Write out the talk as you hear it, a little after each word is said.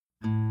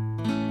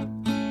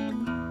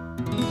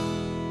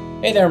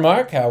Hey there,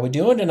 Mark. How we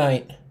doing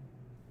tonight?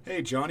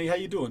 Hey Johnny, how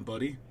you doing,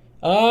 buddy?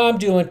 I'm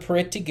doing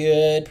pretty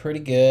good, pretty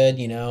good.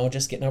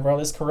 Just getting over all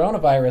this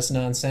coronavirus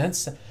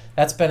nonsense.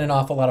 That's been an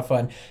awful lot of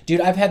fun,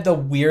 dude. I've had the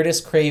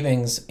weirdest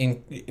cravings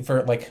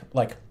for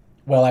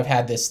well, I've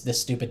had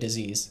this stupid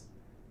disease.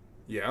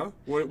 Yeah?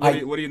 What what are I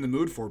you, what are you in the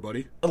mood for,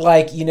 buddy?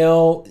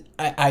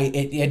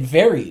 it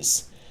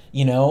varies.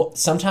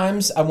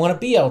 Sometimes I want a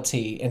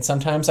BLT and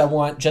sometimes I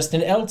want just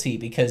an LT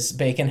because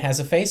bacon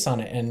has a face on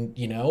it and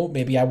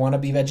maybe I want to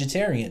be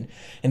vegetarian.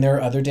 And there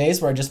are other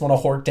days where I just want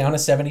to hork down a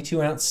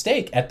 72-ounce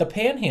steak at the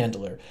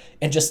Panhandler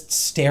and just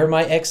stare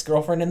my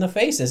ex-girlfriend in the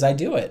face as I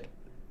do it.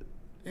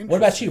 What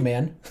about you,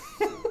 Interesting.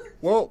 man?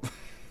 Well,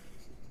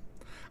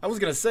 I was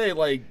gonna say,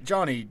 like,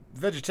 Johnny,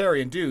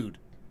 vegetarian dude.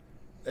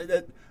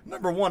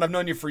 Number one, I've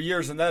known you for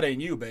years and that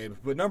ain't you, babe.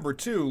 But number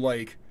two,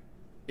 like,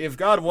 if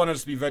God wanted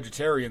us to be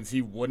vegetarians,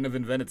 he wouldn't have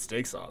invented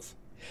steak sauce.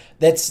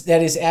 That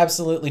is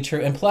absolutely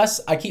true. And plus,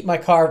 I keep my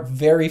car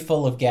very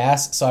full of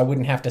gas, so I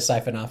wouldn't have to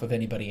siphon off of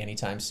anybody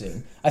anytime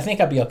soon. I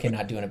think I'd be okay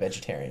not doing a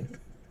vegetarian.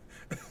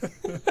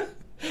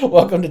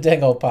 Welcome to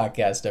Dang Old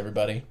Podcast,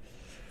 everybody.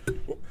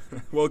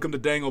 Welcome to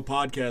Dangle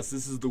Podcast.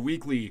 This is the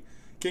weekly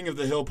King of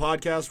the Hill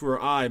podcast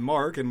where I,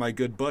 Mark, and my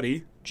good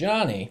buddy,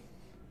 Johnny.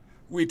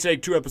 we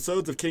take two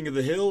episodes of King of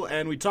the Hill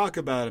and we talk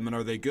about them. And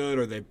are they good?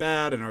 Are they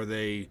bad? And are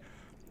they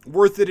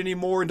worth it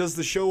anymore? And does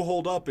the show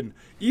hold up? And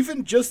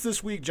even just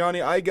this week,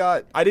 Johnny, I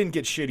didn't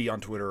get shitty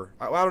on Twitter.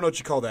 I don't know what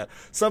you call that.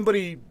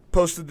 Somebody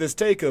posted this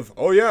take of,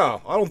 oh yeah,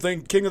 I don't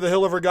think King of the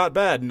Hill ever got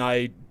bad. And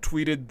I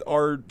tweeted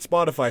our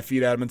Spotify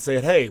feed at him and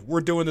said, hey,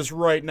 we're doing this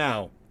right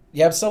now.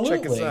 Yeah, absolutely.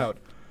 Check us out.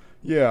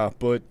 Yeah,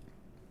 but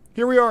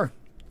here we are.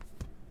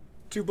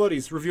 Two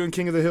buddies reviewing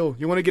King of the Hill.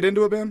 You want to get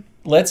into it, man?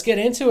 Let's get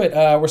into it.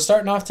 We're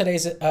starting off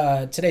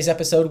today's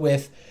episode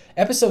with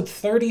episode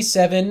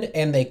 37,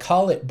 and they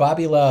call it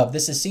Bobby Love.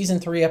 This is season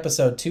 3,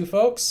 episode 2,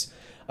 folks.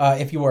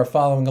 If you are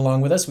following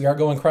along with us, we are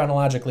going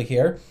chronologically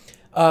here.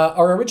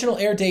 Our original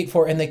air date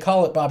for And They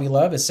Call It Bobby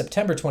Love is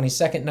September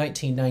 22nd,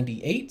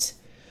 1998.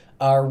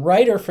 Our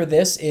writer for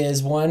this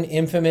is one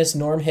infamous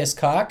Norm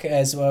Hiscock,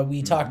 as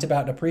we talked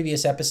about in a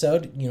previous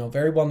episode.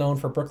 Very well known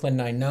for Brooklyn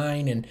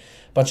Nine-Nine and a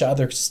bunch of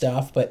other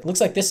stuff. But it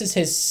looks like this is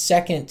his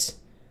second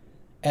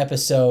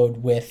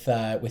episode with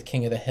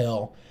King of the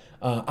Hill.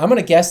 I'm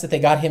gonna guess that they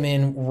got him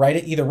in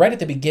either right at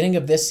the beginning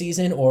of this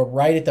season or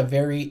right at the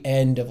very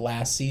end of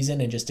last season,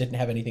 and just didn't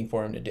have anything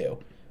for him to do.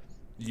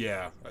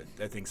 Yeah,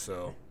 I think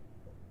so.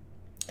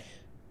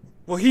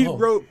 Well, he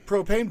wrote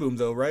Propane Boom,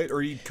 though, right?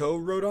 Or he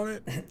co-wrote on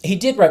it? He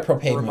did write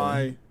Propane Or am Boom.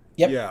 I...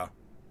 Yep. Yeah.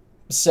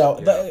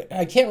 So Yeah.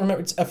 I can't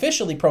remember. It's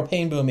officially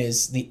Propane Boom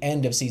is the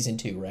end of season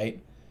 2,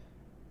 right?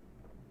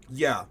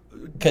 Yeah.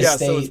 'Cause Yeah,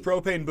 they- so it's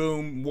Propane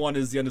Boom 1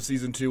 is the end of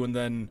season 2, and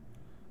then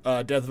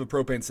Death of a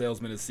Propane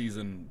Salesman is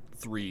season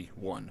 3,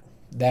 1.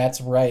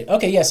 That's right.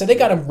 Okay, yeah, so they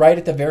got him right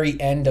at the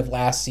very end of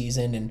last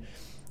season, and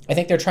I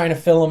think they're trying to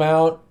fill him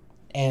out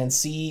and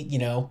see,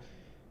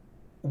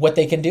 what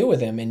they can do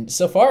with him. And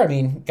so far, I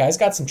mean, guy's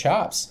got some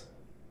chops.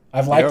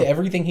 I've liked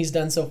everything he's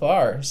done so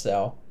far,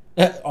 so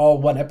all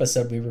one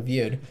episode we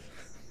reviewed.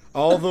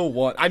 Although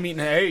what? I mean,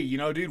 hey,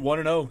 dude,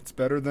 1-0. It's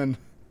better than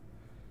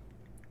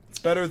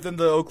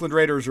the Oakland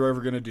Raiders are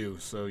ever going to do,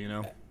 so,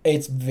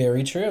 It's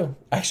very true.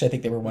 Actually, I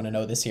think they were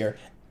 1-0 this year.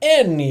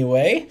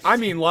 Anyway. I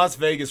mean, Las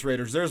Vegas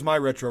Raiders. There's my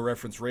retro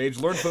reference rage.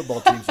 Learn football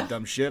teams, you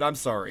dumb shit. I'm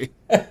sorry.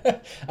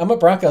 I'm a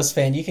Broncos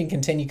fan. You can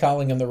continue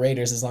calling them the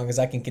Raiders as long as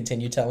I can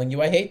continue telling you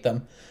I hate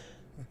them.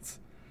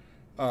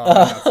 I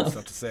got some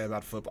stuff to say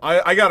about football.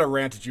 I got to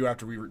rant at you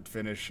after we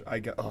finish.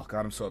 Oh, God,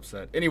 I'm so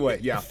upset. Anyway,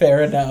 yeah.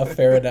 Fair enough.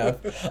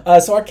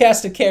 So our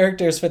cast of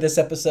characters for this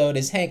episode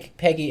is Hank,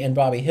 Peggy, and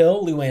Bobby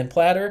Hill, Luann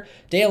Platter,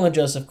 Dale and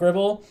Joseph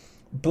Gribble,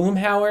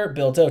 Boomhauer,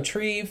 Bill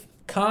Dotreve,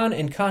 Con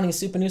and Connie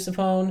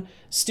Supanusaphone,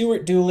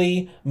 Stuart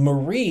Dooley,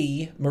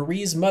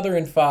 Marie's mother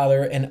and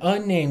father, an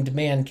unnamed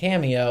man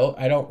cameo.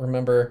 I don't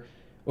remember.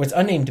 It's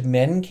unnamed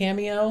men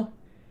cameo.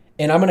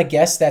 And I'm going to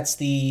guess that's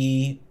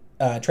the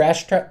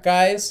trash truck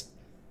guys.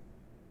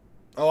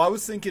 Oh, I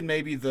was thinking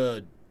maybe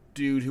the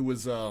dude who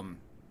was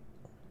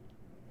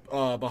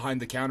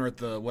behind the counter at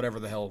the whatever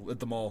the hell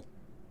at the mall.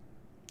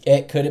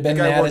 It could have been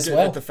The guy that worked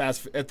as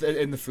well. at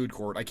in the food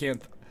court. I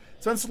can't.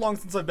 It's been so long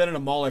since I've been in a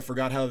mall. I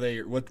forgot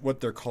what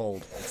they're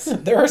called.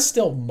 There are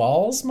still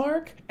malls,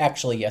 Mark?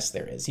 Actually, yes,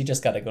 there is. You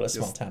just got to go to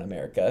small town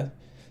America.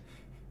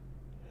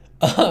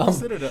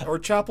 Or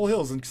Chapel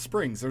Hills and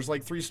Springs. There's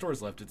like 3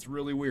 stores left. It's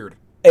really weird.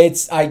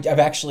 I've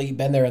actually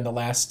been there in the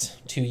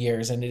last 2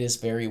 years, and it is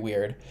very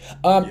weird.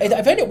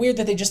 I find it weird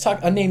that they just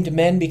talk unnamed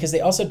men because they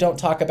also don't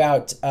talk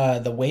about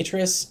the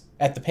waitress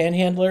at the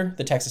Panhandler,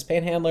 the Texas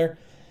Panhandler.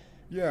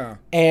 Yeah.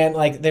 And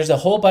there's a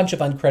whole bunch of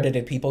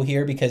uncredited people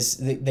here because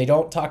they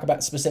don't talk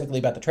specifically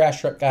about the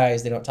trash truck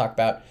guys. They don't talk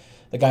about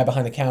the guy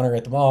behind the counter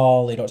at the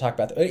mall. They don't talk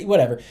about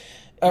whatever.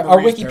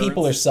 Our wiki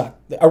people suck.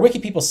 Our wiki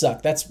people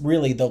suck. That's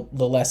really the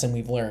lesson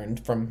we've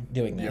learned from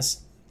doing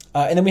this.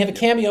 And then we have a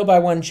cameo by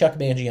one Chuck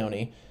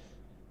Mangione.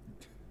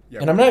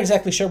 Yeah. And I'm not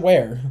exactly sure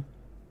where.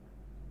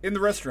 In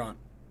the restaurant.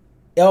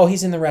 Oh,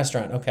 he's in the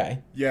restaurant. Okay.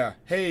 Yeah.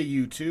 Hey,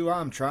 you two,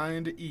 I'm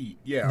trying to eat.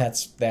 Yeah.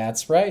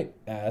 That's right.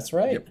 That's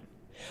right. Yep.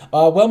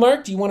 Well,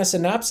 Mark, do you want a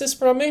synopsis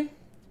from me?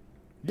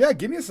 Yeah,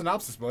 give me a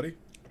synopsis, buddy.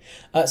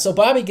 So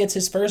Bobby gets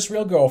his first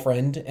real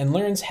girlfriend and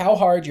learns how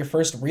hard your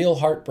first real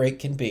heartbreak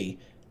can be.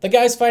 The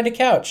guys find a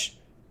couch.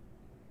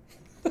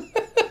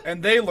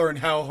 And they learn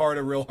how hard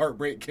a real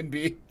heartbreak can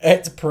be.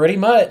 It's pretty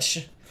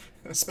much.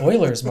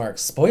 Spoilers, Mark.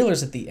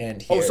 Spoilers at the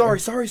end here. Oh,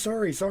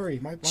 sorry.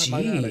 My bad.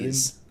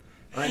 Jeez.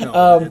 I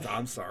know.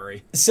 I'm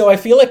sorry. So I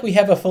feel like we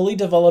have a fully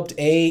developed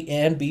A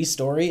and B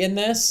story in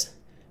this.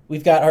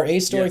 We've got our A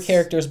story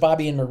characters,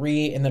 Bobby and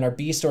Marie, and then our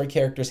B story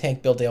characters,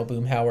 Hank, Bill, Dale,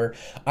 Boomhauer.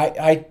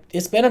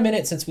 It's been a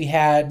minute since we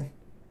had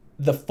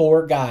the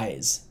four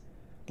guys.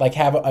 Like,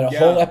 have a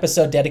whole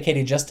episode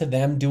dedicated just to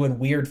them doing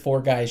weird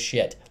four guys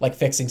shit, like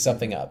fixing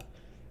something up.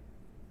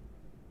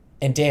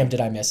 And damn, did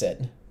I miss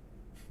it.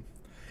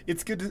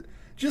 It's good to...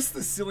 Just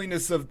the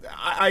silliness of...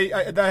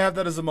 I have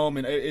that as a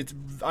moment.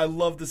 I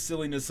love the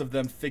silliness of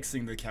them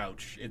fixing the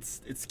couch.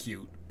 It's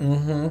cute.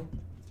 Mm-hmm.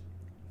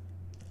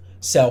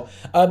 So,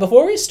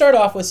 before we start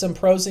off with some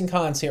pros and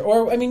cons here,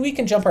 or, I mean, we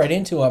can jump right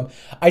into them.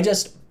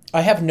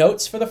 I have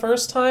notes for the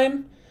first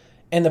time,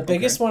 and the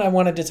biggest one I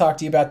wanted to talk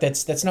to you about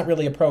that's not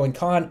really a pro and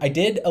con. I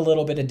did a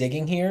little bit of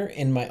digging here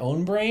in my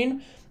own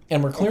brain,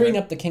 and we're clearing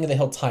up the King of the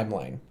Hill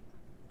timeline.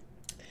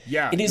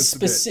 Yeah, it is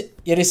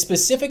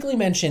specifically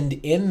mentioned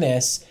in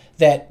this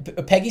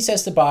that Peggy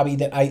says to Bobby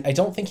that I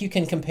don't think you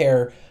can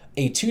compare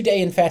a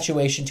 2-day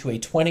infatuation to a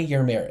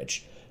 20-year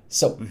marriage.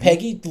 So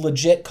Peggy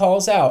legit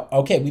calls out,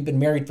 okay, we've been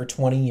married for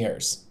 20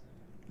 years.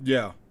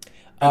 Yeah.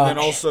 And then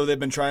also they've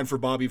been trying for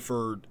Bobby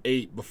for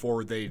 8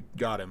 before they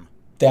got him.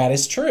 That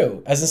is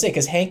true. As I say,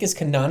 because Hank is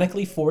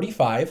canonically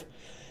 45,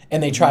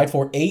 and they tried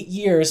for 8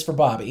 years for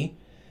Bobby.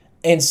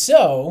 And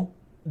so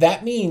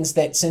that means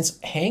that since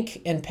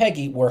Hank and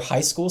Peggy were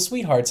high school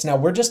sweethearts, now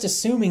we're just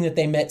assuming that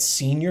they met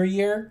senior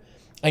year.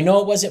 I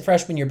know it wasn't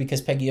freshman year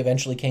because Peggy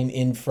eventually came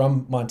in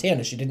from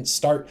Montana. She didn't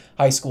start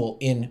high school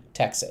in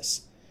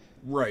Texas.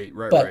 Right.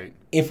 But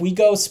if we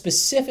go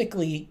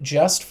specifically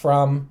just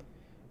from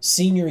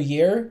senior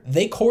year,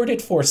 they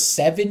courted for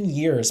 7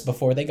 years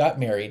before they got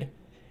married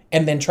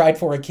and then tried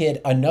for a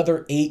kid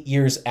another 8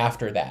 years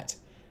after that.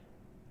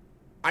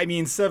 I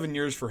mean, 7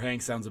 years for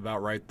Hank sounds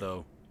about right,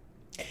 though.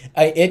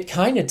 It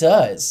kind of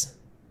does.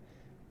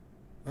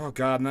 Oh,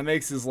 God, and that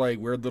makes his, like,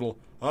 weird little,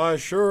 I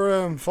sure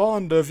am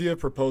fond of you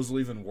proposal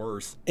even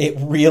worse. It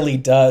really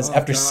does.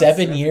 After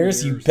 7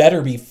 years, you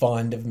better be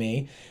fond of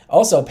me.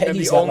 Also,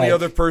 Peggy's got, and the only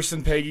other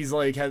person Peggy's,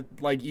 like, had,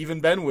 like,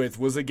 even been with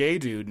was a gay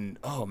dude, and,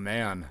 oh,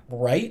 man.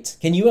 Right?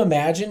 Can you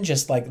imagine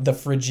just, like, the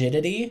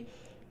frigidity?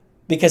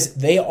 Because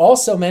they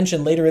also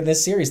mentioned later in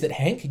this series that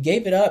Hank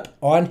gave it up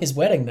on his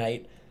wedding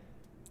night.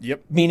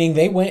 Yep.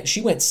 Meaning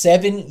she went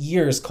 7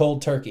 years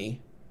cold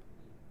turkey.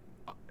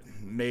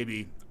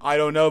 Maybe. I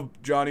don't know,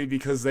 Johnny,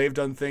 because they've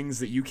done things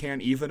that you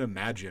can't even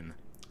imagine.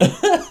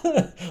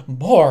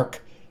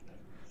 Mark.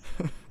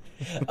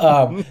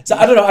 So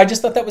I don't know. I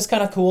just thought that was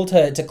kind of cool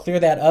to clear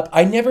that up.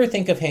 I never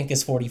think of Hank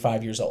as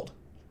 45 years old.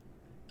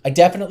 I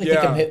definitely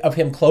think of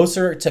him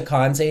closer to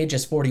Khan's age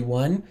as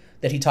 41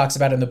 that he talks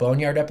about in the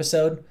Boneyard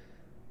episode.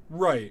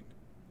 Right.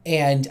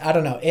 And I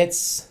don't know.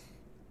 It's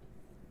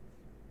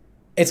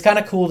kind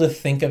of cool to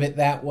think of it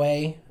that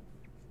way.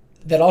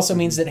 That also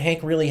means that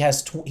Hank really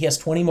has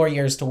 20 more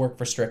years to work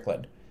for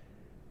Strickland.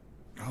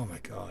 Oh my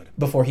God!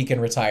 Before he can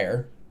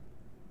retire.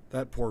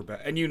 That poor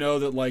and you know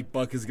that like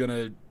Buck is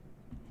gonna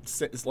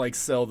like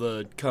sell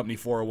the company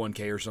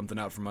 401k or something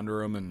out from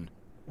under him and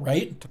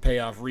to pay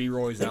off Ray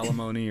Roy's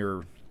alimony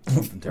or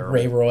something terrible.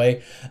 Ray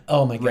Roy,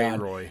 oh my God. Ray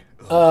Roy.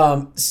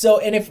 Ugh. So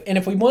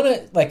if we want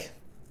to like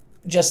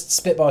just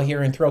spitball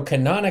here and throw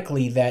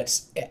canonically that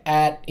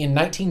in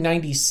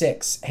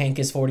 1996 Hank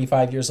is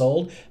 45 years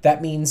old.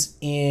 That means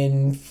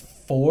in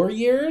 4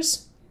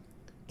 years,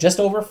 just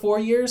over 4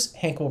 years,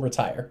 Hank will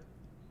retire.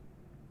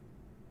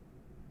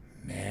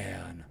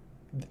 Man,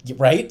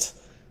 right?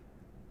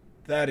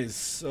 That is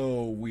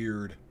so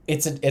weird.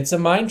 It's a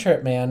mind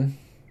trip, man.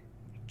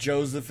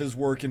 Joseph is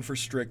working for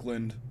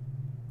Strickland.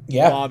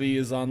 Yeah. Bobby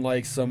is on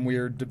like some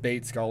weird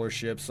debate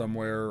scholarship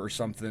somewhere or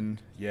something.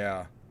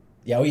 Yeah.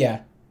 Yeah. Oh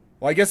yeah.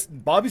 Well, I guess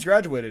Bobby's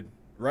graduated,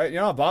 right?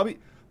 Yeah,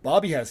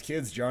 Bobby has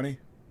kids, Johnny.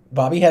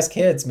 Bobby has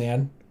kids,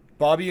 man.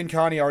 Bobby and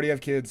Connie already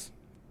have kids.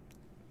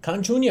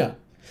 Con Jr.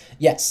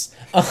 Yes.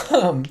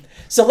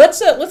 So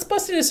let's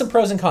bust into some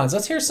pros and cons.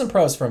 Let's hear some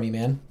pros from you,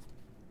 man.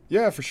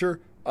 Yeah, for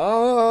sure.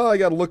 I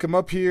gotta look him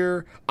up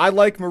here. I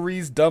like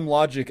Marie's dumb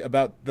logic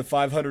about the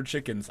 500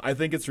 chickens. I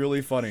think it's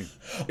really funny.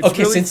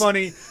 It's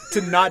funny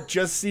to not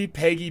just see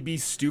Peggy be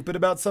stupid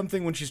about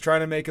something when she's trying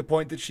to make a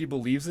point that she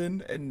believes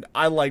in, and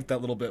I like that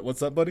little bit.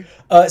 What's up, buddy?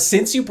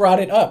 Since you brought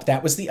it up,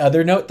 that was the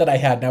other note that I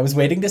had, and I was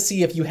waiting to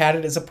see if you had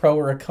it as a pro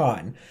or a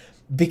con.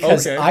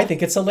 Because I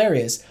think it's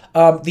hilarious.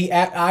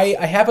 I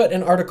have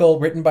an article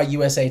written by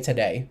USA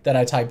Today that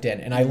I typed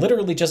in, and I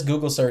literally just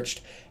Google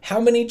searched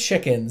how many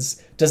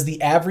chickens does the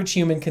average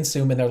human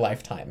consume in their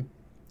lifetime.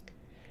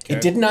 Okay.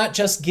 It did not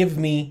just give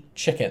me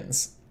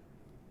chickens.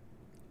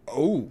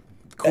 Oh,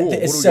 Cool. What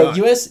do we So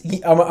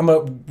got? I'm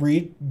going to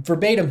read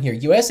verbatim here.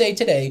 USA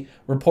Today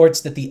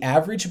reports that the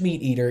average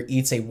meat eater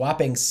eats a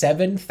whopping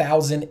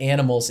 7,000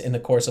 animals in the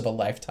course of a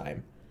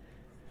lifetime.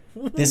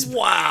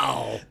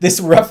 Wow. This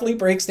roughly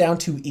breaks down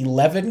to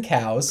 11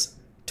 cows,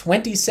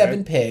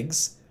 27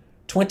 pigs,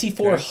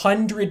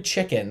 2,400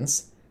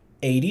 chickens,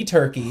 80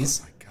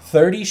 turkeys,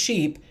 30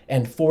 sheep,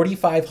 and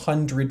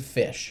 4,500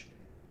 fish.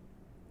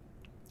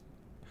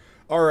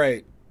 All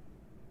right.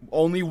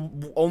 Only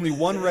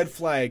one red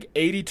flag,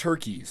 80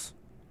 turkeys.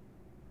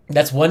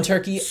 That's one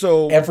turkey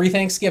every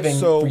Thanksgiving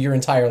for your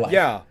entire life.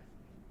 Yeah.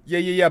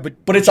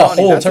 But it's Johnny, a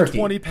whole that's turkey.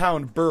 A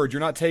 20-pound bird.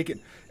 You're not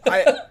taking...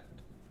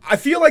 I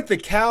feel like the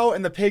cow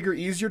and the pig are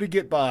easier to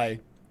get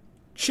by.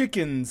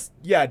 Chickens,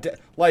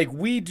 like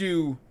we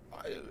do...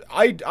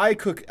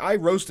 I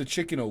roast a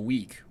chicken a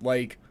week.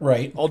 Like,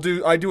 right.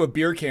 I do a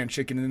beer can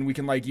chicken, and then we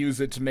can like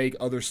use it to make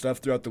other stuff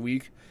throughout the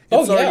week.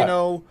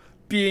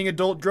 Being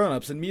adult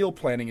grown-ups and meal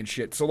planning and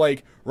shit. So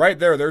like right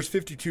there's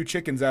 52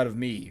 chickens out of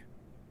me.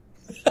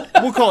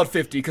 We'll call it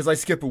 50 because I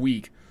skip a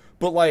week.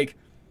 But like,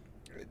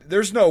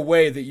 there's no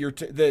way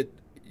that that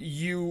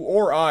you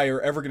or I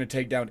are ever going to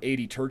take down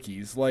 80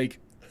 turkeys. Like,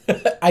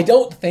 I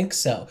don't think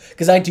so,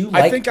 because I do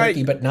like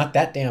turkey, but not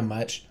that damn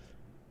much.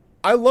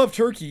 I love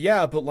turkey,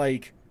 yeah, but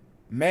like,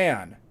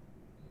 man,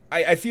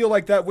 I feel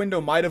like that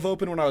window might have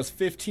opened when I was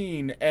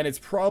 15, and it's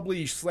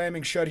probably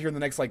slamming shut here in the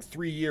next like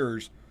 3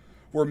 years,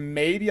 where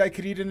maybe I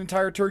could eat an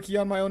entire turkey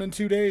on my own in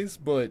 2 days,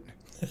 but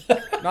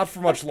not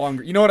for much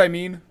longer. You know what I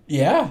mean?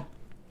 Yeah,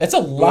 it's a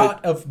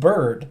lot of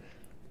bird.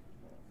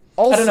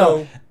 Also, I don't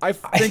know. I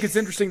think it's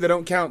interesting they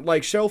don't count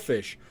like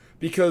shellfish,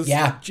 because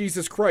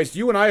Jesus Christ,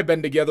 you and I have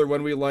been together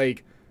when we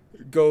like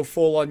go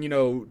full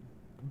on,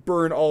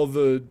 burn all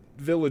the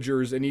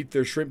villagers and eat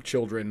their shrimp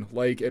children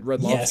like at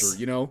Red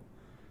Lobster,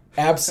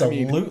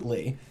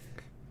 Absolutely.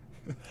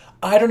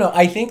 I don't know.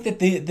 I think that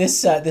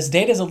this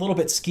data is a little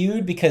bit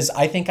skewed, because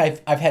I think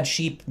I've had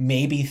sheep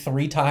maybe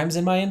 3 times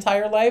in my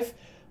entire life,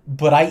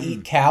 but I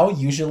eat cow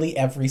usually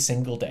every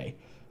single day.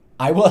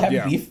 I will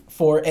have beef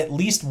for at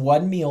least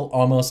one meal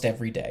almost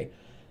every day.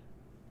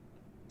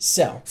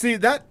 So see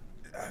that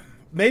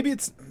maybe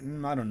it's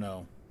I don't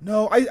know.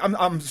 No,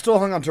 I'm still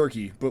hung on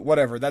turkey, but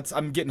whatever.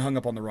 I'm getting hung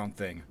up on the wrong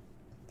thing.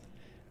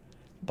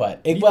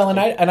 But and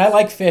I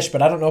like fish,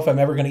 but I don't know if I'm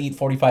ever going to eat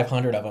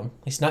 4,500 of them.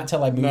 At least not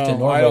until I move to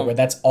Norway, where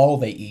that's all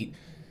they eat.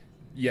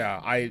 Yeah,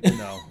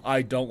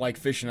 I don't like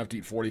fish enough to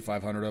eat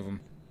 4,500 of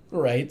them.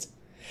 Right.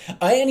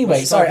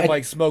 Anyway,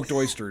 like smoked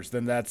oysters,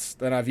 then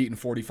I've eaten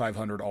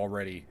 4,500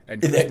 already,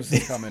 and Christmas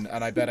is coming,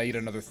 and I bet I eat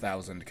another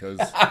 1,000 because,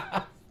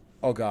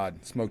 oh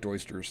God, smoked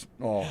oysters.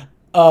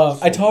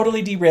 I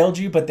totally derailed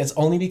you, but that's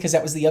only because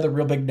that was the other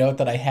real big note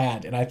that I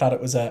had, and I thought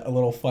it was a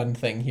little fun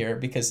thing here,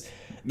 because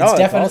it's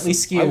definitely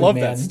skewed. I love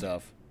that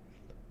stuff.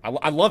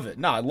 I love it.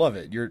 No, I love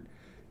it.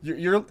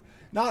 You're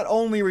not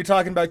only are we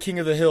talking about King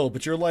of the Hill,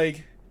 but you're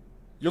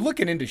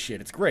looking into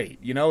shit. It's great.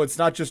 It's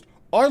not just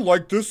I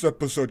like this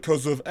episode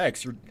because of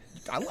X.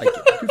 I like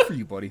it. Good for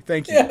you, buddy.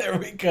 Thank you. Yeah, there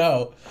we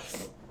go.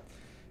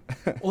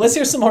 Well, let's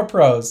hear some more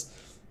pros.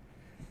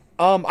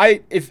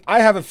 I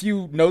have a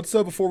few notes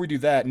though before we do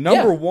that.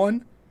 Number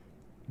 1,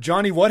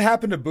 Johnny, what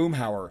happened to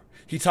Boomhauer?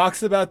 He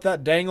talks about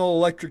that dang old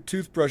electric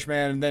toothbrush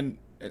man, and then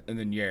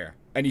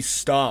and he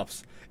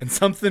stops, and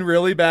something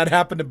really bad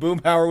happened to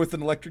Boomhauer with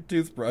an electric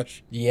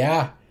toothbrush.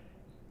 Yeah,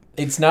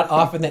 it's not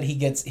often that he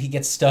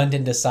gets stunned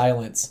into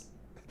silence.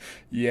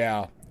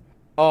 Yeah.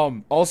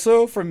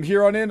 Also, from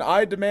here on in,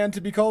 I demand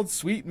to be called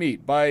Sweet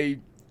Meat by,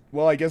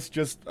 well, I guess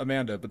just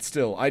Amanda, but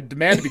still, I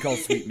demand to be called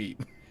Sweet Meat.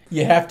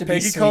 You have to be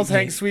Peggy calls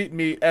Hank Sweet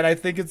Meat, and I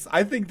think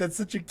that's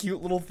such a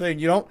cute little thing.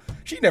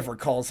 She never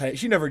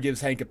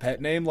gives Hank a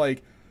pet name.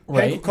 Like,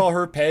 Hank will call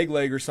her Peg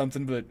Leg or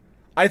something, but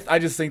I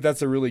just think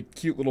that's a really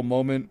cute little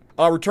moment.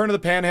 Return of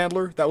the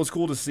Panhandler, that was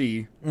cool to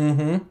see.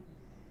 Mm-hmm.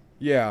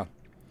 Yeah.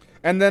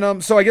 And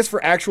then, so I guess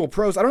for actual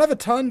pros, I don't have a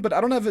ton, but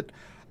I don't have it.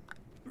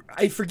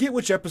 I forget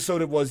which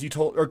episode it was you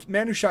told, or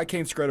Man Who Shot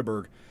Kane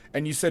Skredeberg,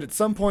 and you said at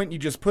some point you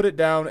just put it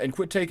down and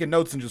quit taking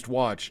notes and just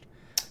watched.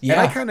 Yeah.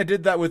 And I kind of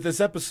did that with this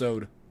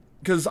episode,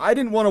 because I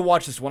didn't want to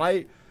watch this one.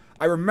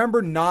 I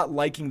remember not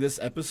liking this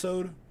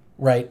episode.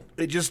 Right.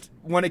 It just,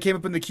 when it came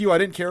up in the queue, I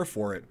didn't care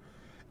for it.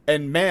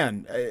 And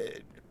man,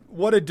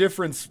 what a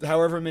difference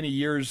however many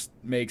years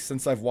makes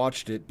since I've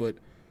watched it, but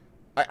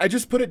I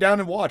just put it down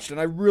and watched, and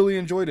I really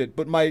enjoyed it.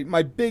 But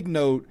my big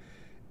note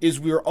is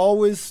we're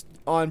always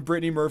on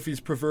Brittany Murphy's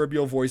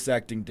proverbial voice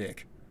acting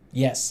dick.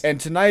 Yes.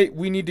 And tonight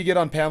we need to get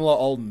on Pamela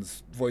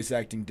Alden's voice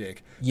acting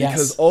dick. Yes.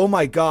 Because, oh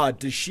my God,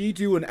 does she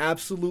do an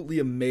absolutely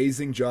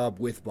amazing job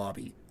with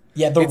Bobby.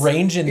 Yeah, the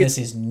range in this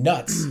is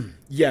nuts.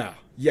 Yeah.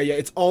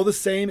 It's all the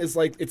same as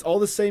it's all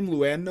the same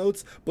Luann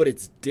notes, but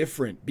it's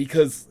different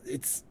because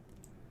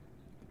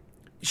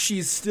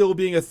she's still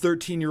being a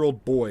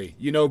 13-year-old boy.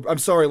 I'm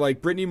sorry,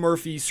 like Brittany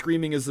Murphy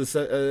screaming as a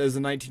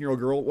 19-year-old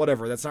girl,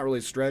 whatever, that's not really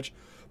a stretch.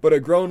 But a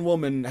grown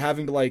woman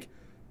having to like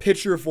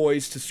pitch her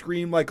voice to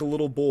scream like a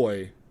little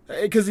boy.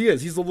 Because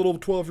he's a little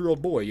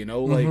 12-year-old boy,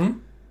 like.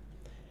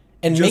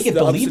 and just make it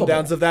the ups believable. and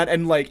downs of that,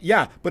 and like,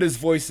 yeah, but his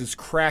voice is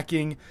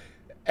cracking,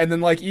 and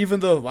then like even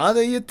the what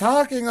are you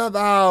talking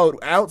about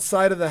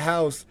outside of the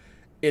house,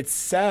 it's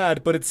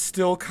sad, but it's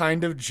still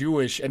kind of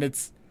Jewish, and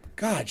it's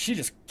God, she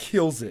just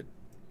kills it.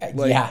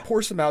 Like, Yeah.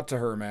 pour some out to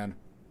her, man.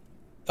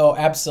 Oh,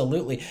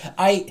 absolutely.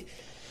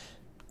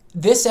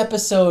 This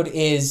episode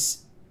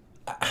is.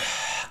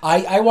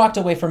 I walked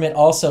away from it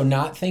also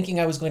not thinking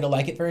I was going to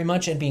like it very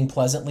much and being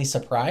pleasantly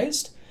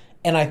surprised.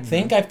 And I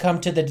think I've come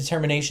to the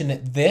determination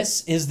that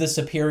this is the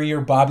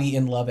superior Bobby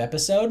in Love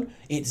episode.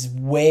 It's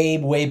way,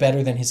 way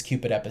better than his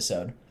Cupid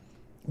episode.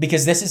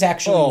 Because this is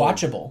actually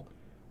watchable.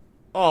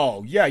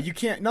 Oh, yeah, you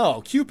can't.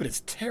 No, Cupid is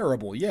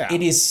terrible, yeah.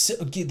 It is.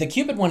 The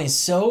Cupid one is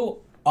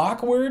so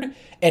awkward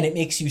and it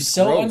makes you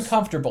so Gross.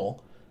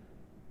 uncomfortable.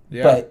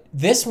 Yeah. But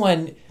this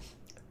one,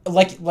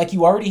 like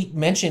you already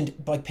mentioned,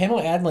 like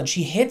Pamela Adlon,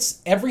 she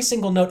hits every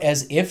single note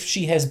as if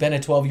she has been a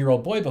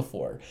 12-year-old boy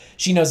before.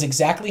 She knows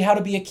exactly how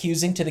to be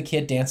accusing to the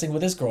kid dancing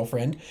with his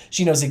girlfriend.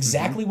 She knows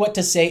exactly what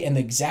to say in the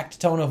exact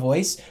tone of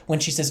voice when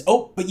she says,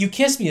 "Oh, but you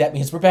kissed me. That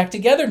means we're back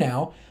together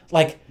now."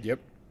 Like, Yep.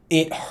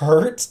 it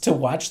hurts to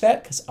watch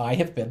that because I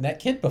have been that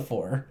kid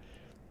before.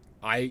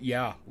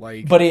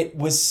 Like. But it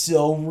was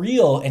so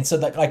real, and so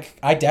that like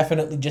I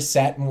definitely just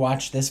sat and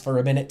watched this for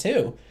a minute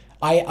too.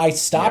 I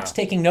stopped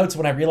taking notes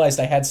when I realized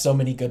I had so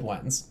many good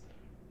ones.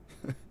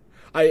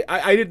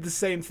 I did the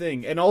same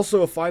thing. And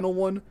also a final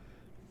one,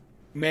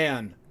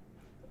 man,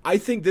 I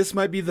think this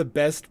might be the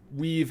best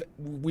we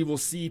will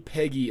see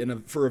Peggy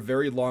for a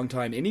very long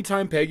time.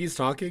 Anytime Peggy's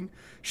talking,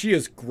 she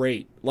is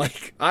great.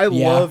 Like, I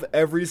love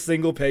every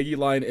single Peggy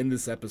line in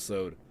this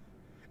episode.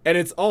 And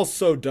it's all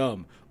so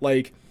dumb.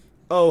 Like,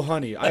 "Oh,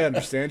 honey, I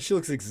understand. She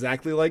looks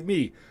exactly like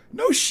me."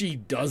 No, she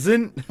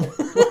doesn't.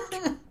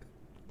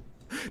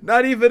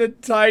 Not even a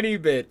tiny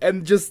bit.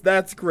 And just,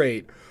 that's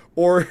great.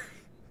 Or,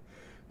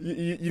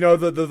 you know,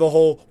 the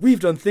whole, "We've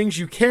done things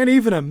you can't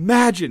even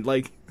imagine."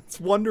 Like, it's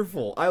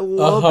wonderful. I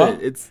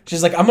love it.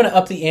 She's like, "I'm gonna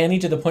up the ante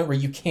to the point where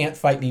you can't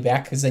fight me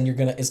back because then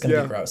it's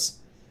gonna be gross."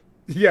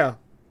 Yeah.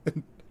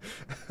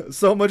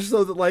 So much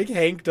so that like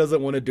Hank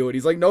doesn't want to do it.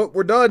 He's like, "Nope,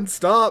 we're done.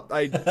 Stop."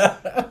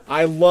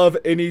 I love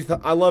any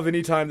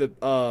time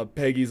that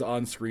Peggy's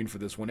on screen for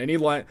this one. Any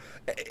line,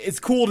 it's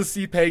cool to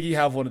see Peggy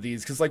have one of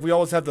these because like we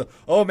always have the,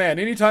 "Oh man,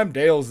 anytime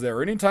Dale's there,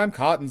 or anytime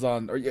Cotton's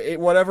on, or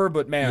whatever."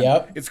 But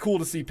man, it's cool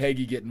to see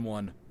Peggy getting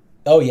one.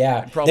 Oh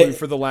yeah, probably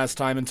for the last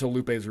time until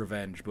Lupe's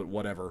revenge, but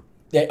whatever.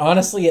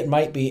 Honestly, it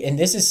might be, and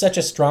this is such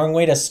a strong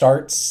way to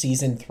start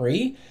season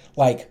 3.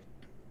 Like.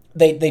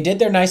 They did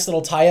their nice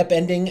little tie-up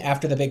ending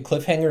after the big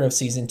cliffhanger of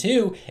season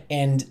 2,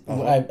 and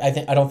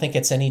I don't think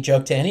it's any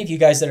joke to any of you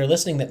guys that are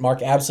listening that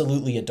Mark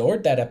absolutely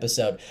adored that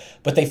episode.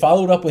 But they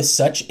followed up with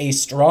such a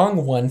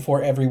strong one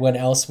for everyone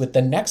else with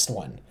the next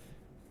one.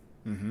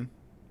 Mm-hmm.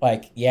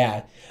 Like,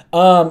 yeah.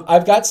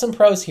 I've got some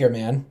pros here,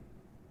 man.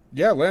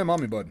 Yeah, lay 'em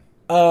on me, bud.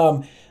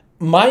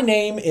 My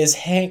name is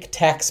Hank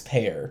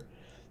Taxpayer.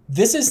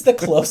 This is the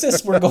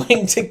closest we're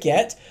going to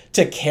get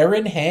to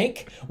Karen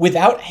Hank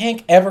without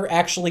Hank ever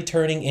actually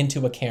turning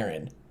into a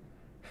Karen.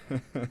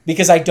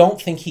 Because I don't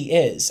think he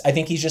is. I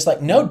think he's just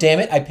like, "No, damn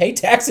it, I pay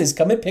taxes.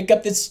 Come and pick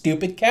up this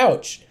stupid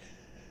couch."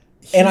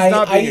 He's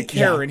not being a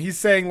Karen. He's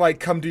saying, like,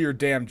 "Come do your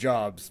damn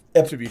jobs,"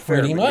 to be fair.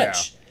 Pretty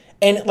much.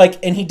 Yeah.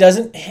 And he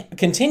doesn't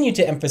continue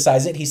to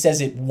emphasize it. He says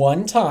it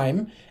one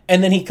time,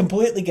 and then he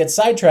completely gets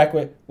sidetracked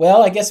with,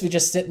 "Well, I guess we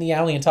just sit in the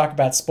alley and talk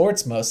about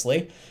sports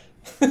mostly."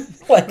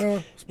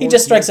 He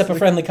just strikes up a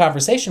friendly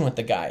conversation with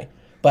the guy.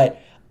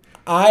 But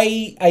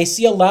I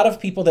see a lot of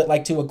people that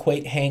like to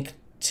equate Hank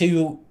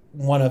to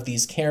one of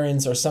these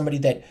Karens or somebody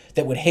that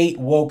would hate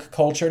woke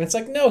culture, and it's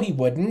like, no, he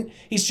wouldn't.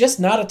 He's just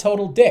not a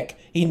total dick.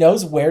 He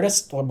knows where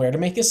to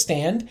make his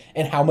stand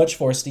and how much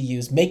force to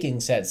use making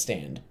said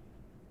stand.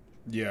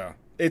 Yeah,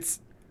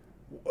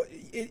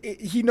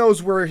 he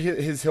knows where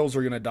his hills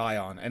are gonna die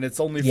on, and it's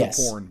only for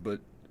porn,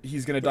 but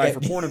he's gonna die for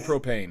porn and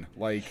propane,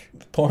 like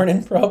porn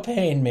and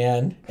propane,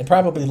 man, and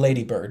probably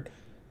Ladybird.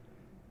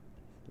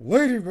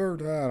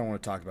 Ladybird. I don't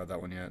want to talk about that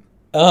one yet.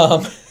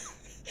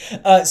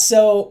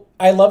 So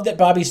I love that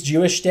Bobby's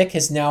Jewish shtick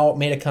has now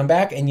made a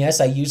comeback, and yes,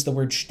 I use the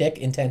word shtick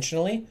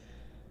intentionally.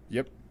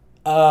 Yep.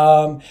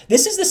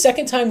 This is the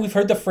second time we've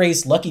heard the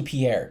phrase "Lucky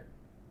Pierre."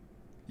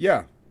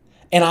 Yeah.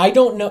 And I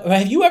don't know,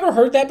 have you ever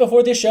heard that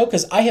before this show?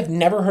 Because I have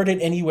never heard it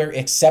anywhere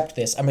except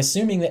this. I'm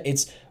assuming that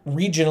it's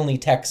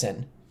regionally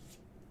Texan.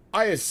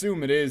 I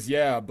assume it is,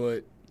 yeah,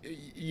 but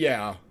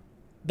yeah.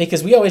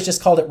 Because we always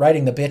just called it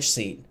riding the bitch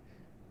seat.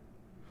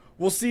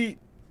 Well, see,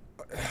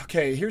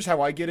 okay, here's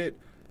how I get it.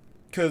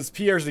 Because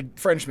Pierre's a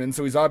Frenchman,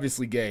 so he's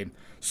obviously gay.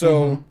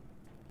 So,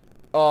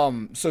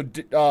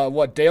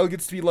 Dale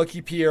gets to be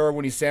Lucky Pierre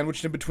when he's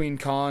sandwiched in between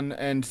Con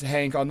and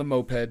Hank on the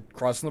moped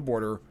crossing the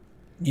border.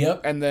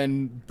 Yep. And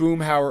then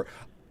Boomhauer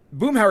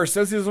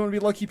says he doesn't want to be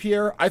Lucky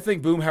Pierre. I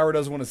think Boomhauer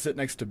doesn't want to sit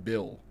next to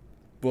Bill.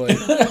 But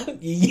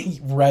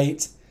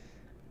right.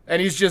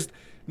 And he's just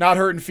not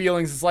hurting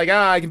feelings. It's like,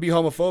 I can be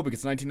homophobic.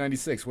 It's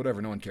 1996.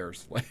 Whatever. No one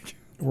cares. Like,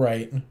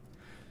 right.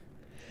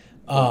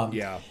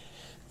 Yeah.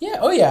 Yeah,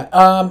 oh yeah.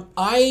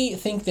 I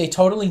think they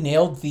totally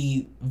nailed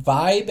the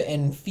vibe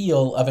and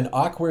feel of an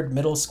awkward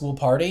middle school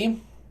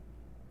party.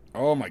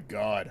 Oh my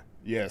god.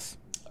 Yes.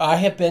 I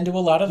have been to a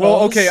lot of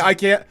Well, those. okay, I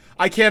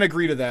can't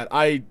agree to that.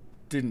 I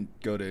didn't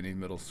go to any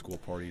middle school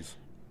parties.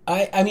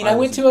 I mean, I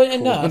went to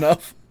wasn't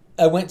enough.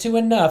 I went to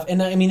enough,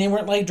 and I mean, they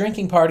weren't like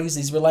drinking parties.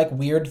 These were like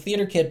weird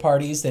theater kid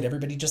parties that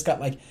everybody just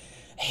got like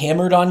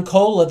hammered on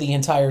cola the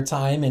entire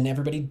time, and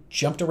everybody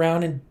jumped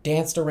around and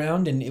danced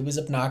around, and it was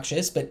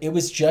obnoxious, but it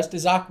was just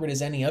as awkward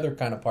as any other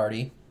kind of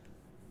party.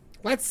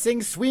 Let's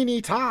sing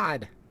Sweeney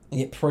Todd.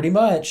 Yeah, pretty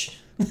much.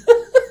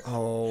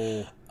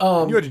 Oh.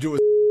 You had to do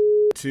it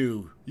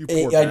too. You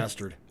poor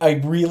bastard. I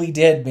really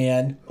did,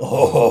 man.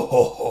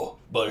 Oh,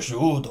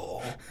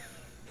 bashudo.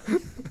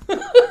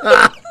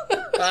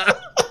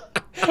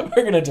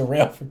 We're going to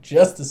derail for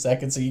just a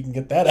second so you can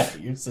get that out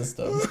of your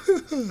system.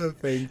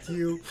 Thank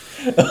you.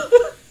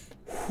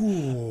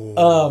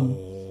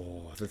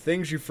 The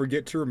things you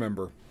forget to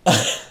remember.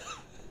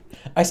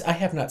 I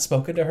have not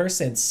spoken to her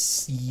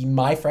since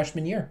my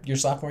freshman year, your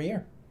sophomore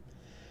year.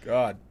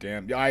 God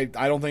damn. I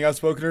don't think I've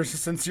spoken to her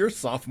since your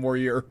sophomore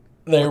year.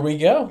 There we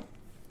go.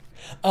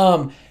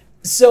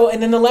 So,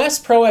 and then the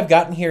last pro I've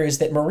gotten here is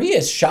that Maria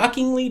is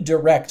shockingly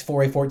direct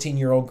for a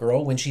 14-year-old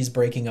girl when she's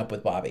breaking up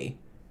with Bobby.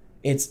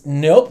 It's,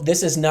 nope,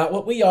 this is not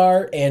what we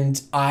are,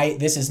 and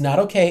this is not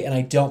okay, and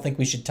I don't think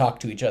we should talk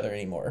to each other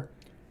anymore.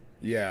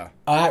 Yeah.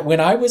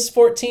 When I was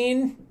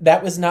 14,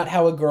 that was not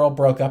how a girl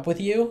broke up with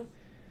you.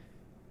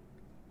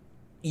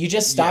 You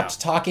just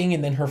stopped talking,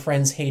 and then her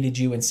friends hated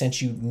you and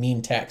sent you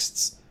mean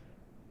texts.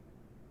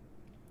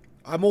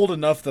 I'm old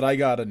enough that I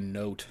got a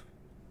note.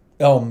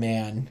 Oh,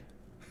 man.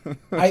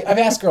 I've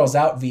asked girls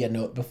out via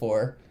note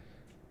before.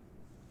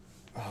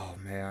 Oh,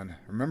 man.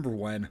 Remember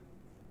when?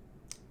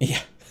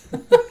 Yeah.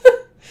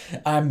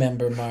 I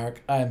remember,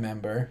 Mark. I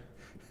remember.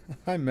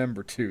 I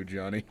remember too,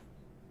 Johnny.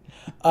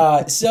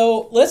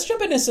 So let's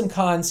jump into some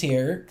cons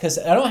here, because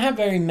I don't have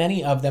very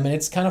many of them, and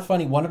it's kind of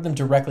funny. One of them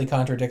directly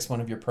contradicts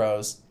one of your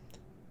pros.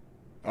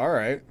 All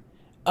right.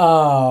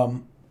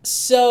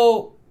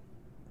 So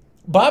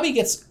Bobby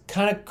gets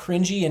kind of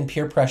cringy and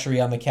peer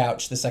pressury on the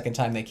couch the second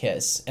time they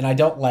kiss, and I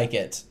don't like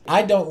it.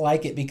 I don't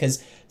like it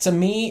because to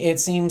me it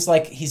seems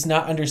like he's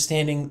not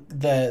understanding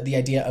the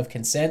idea of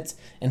consent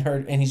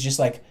and he's just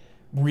like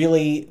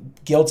really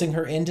guilting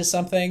her into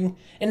something.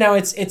 And now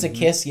it's a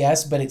kiss,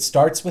 yes, but it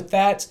starts with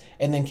that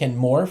and then can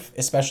morph,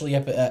 especially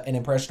if an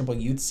impressionable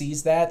youth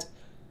sees that.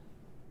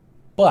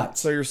 But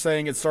so you're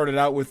saying it started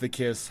out with the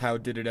kiss. How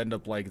did it end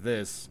up like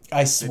this?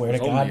 I swear to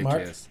God,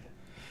 Mark. Kiss.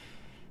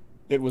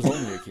 It was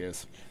only a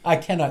kiss. I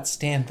cannot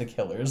stand the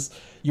Killers.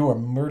 You are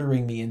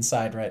murdering me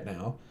inside right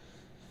now.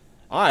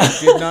 I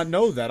did not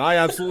know that. I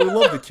absolutely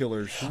love the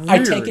Killers. Weird.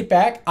 I take it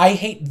back. I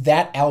hate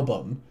that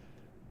album.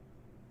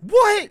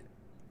 What?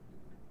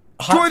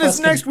 Hot Join Fuzz us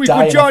next could week die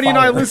when in a Johnny and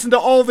I fire. listen to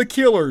all the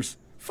Killers.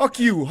 Fuck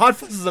you. Hot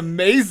Fuzz is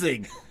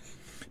amazing.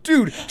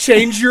 Dude,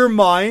 change your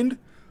mind?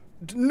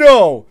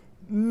 No.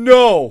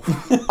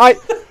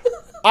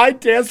 I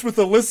danced with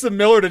Alyssa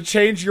Miller to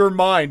change your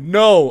mind.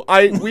 No.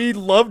 We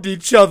loved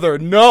each other.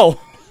 No.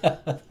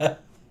 I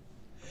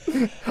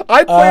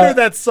played her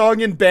that song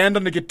in band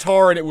on the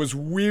guitar, and it was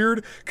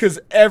weird because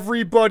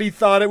everybody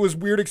thought it was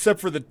weird except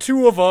for the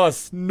two of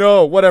us.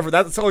 No, whatever.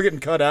 That's all getting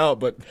cut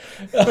out, but...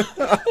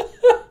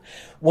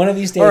 One of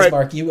these days, right.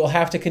 Mark, you will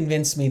have to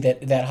convince me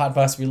that Hot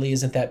Fuzz really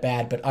isn't that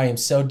bad, but I am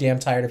so damn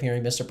tired of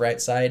hearing Mr.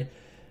 Brightside.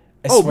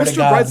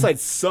 Mr. Brightside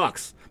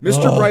sucks.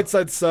 Mr.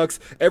 Brightside sucks.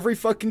 Every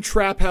fucking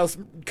Trap House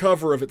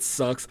cover of it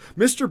sucks.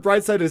 Mr.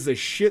 Brightside is a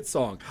shit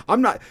song.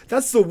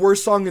 That's the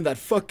worst song in that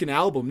fucking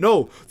album.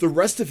 No, the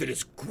rest of it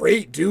is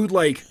great, dude.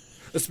 Like,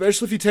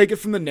 especially if you take it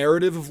from the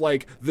narrative of,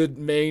 like, the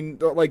main,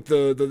 like,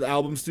 the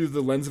albums through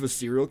the lens of a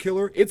serial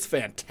killer. It's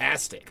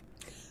fantastic.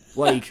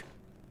 Like,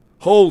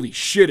 holy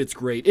shit, it's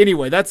great.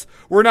 Anyway,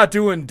 we're not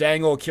doing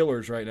dang old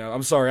Killers right now.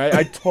 I'm sorry,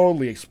 I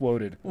totally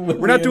exploded.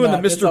 We're not doing the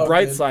Mr.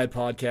 Brightside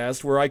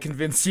podcast where I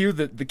convince you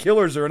that the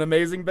Killers are an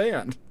amazing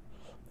band.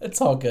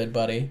 It's all good,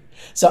 buddy.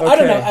 So, okay, I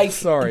don't know.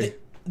 Sorry.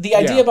 The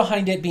idea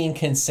behind it being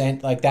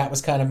consent, like, that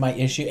was kind of my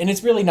issue. And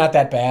it's really not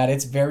that bad.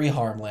 It's very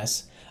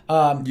harmless.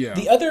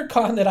 The other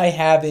con that I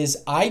have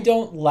is I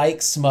don't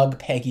like smug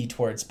Peggy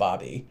towards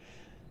Bobby.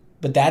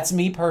 But that's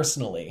me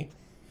personally.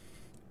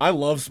 I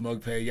love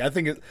Smug Peggy. I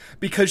think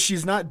because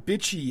she's not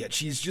bitchy yet.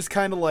 She's just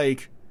kind of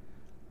like,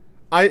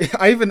 I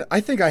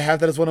think I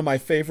have that as one of my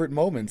favorite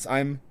moments.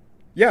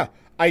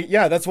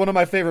 That's one of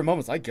my favorite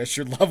moments. I guess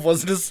your love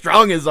wasn't as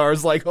strong as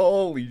ours. Like,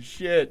 holy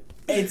shit.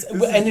 It's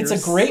a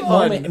great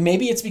moment.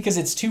 Maybe it's because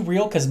it's too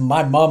real, because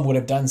my mom would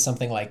have done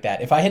something like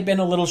that. If I had been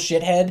a little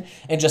shithead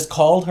and just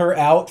called her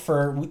out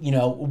for,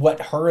 what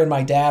her and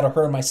my dad or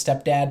her and my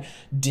stepdad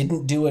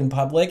didn't do in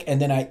public,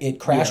 and then it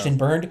crashed and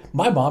burned,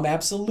 my mom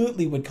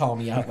absolutely would call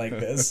me out like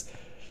this.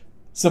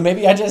 So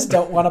maybe I just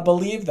don't want to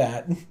believe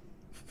that.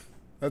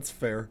 That's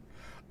fair.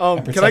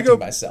 I'm protecting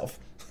myself.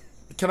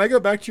 Can I go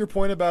back to your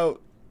point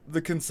about the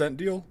consent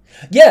deal?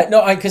 Yeah,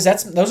 no, because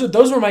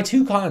those were my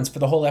two cons for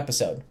the whole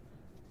episode.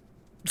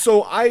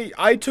 So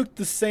I took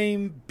the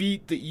same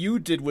beat that you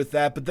did with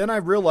that, but then I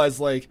realized,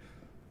 like,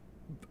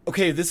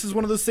 okay, this is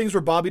one of those things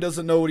where Bobby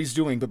doesn't know what he's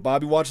doing, but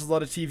Bobby watches a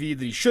lot of TV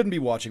that he shouldn't be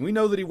watching. We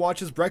know that he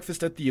watches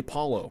Breakfast at the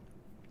Apollo.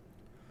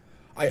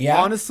 I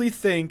honestly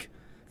think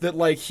that,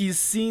 like, he's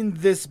seen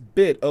this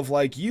bit of,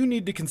 like, you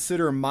need to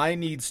consider my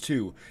needs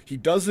too. He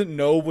doesn't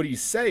know what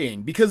he's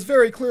saying because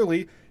very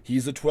clearly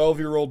he's a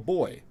 12-year-old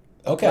boy.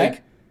 Okay.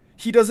 Like,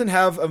 he's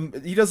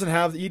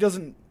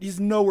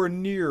nowhere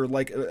near,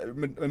 like,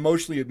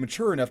 emotionally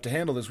mature enough to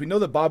handle this. We know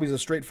that Bobby's a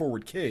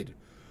straightforward kid,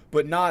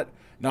 but not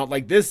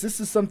like this. This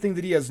is something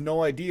that he has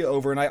no idea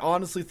over, and I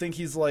honestly think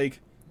he's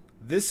like,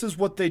 this is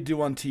what they do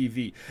on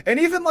TV. And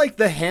even, like,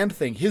 the hand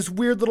thing, his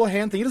weird little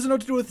hand thing, he doesn't know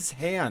what to do with his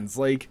hands.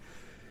 Like,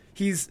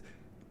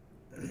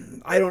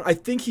 I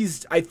think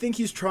he's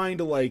trying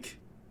to, like,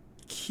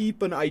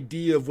 keep an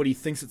idea of what he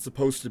thinks it's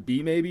supposed to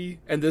be, maybe.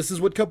 And this is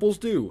what couples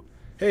do.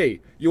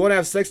 Hey, you want to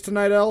have sex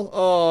tonight, Al?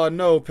 Oh,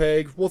 no,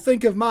 Peg. Well,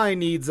 think of my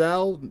needs,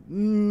 Al.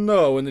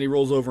 No. And then he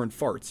rolls over and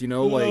farts, you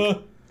know, like...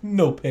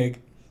 No,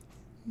 Peg.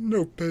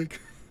 No, Peg.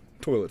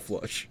 Toilet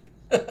flush.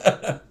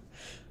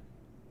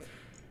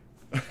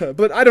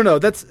 But I don't know.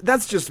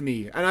 That's just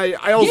me. And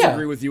I also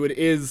agree with you. It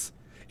is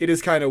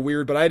kind of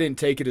weird, but I didn't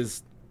take it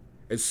as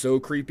so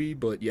creepy,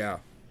 but yeah.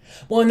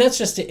 Well, and that's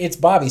just, it's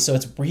Bobby, so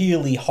it's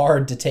really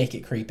hard to take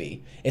it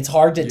creepy. It's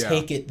hard to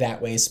take it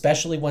that way,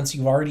 especially once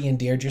you've already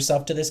endeared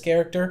yourself to this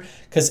character,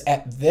 because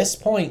at this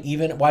point,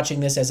 even watching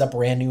this as a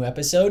brand new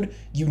episode,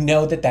 you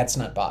know that that's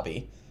not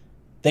Bobby.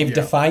 They've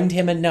defined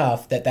him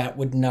enough that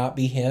would not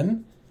be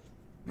him.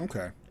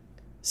 Okay.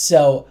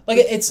 So, like,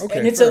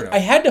 I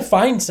had to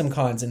find some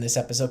cons in this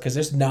episode, because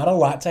there's not a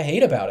lot to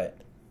hate about it.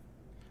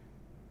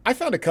 I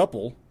found a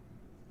couple.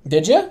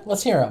 Did you?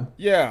 Let's hear them.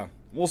 Yeah.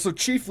 Well, so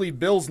chiefly,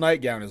 Bill's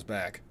nightgown is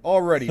back.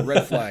 Already,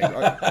 red flag.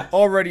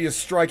 Already a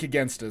strike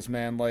against us,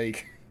 man.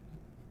 Like,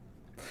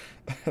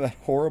 that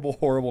horrible,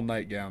 horrible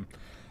nightgown.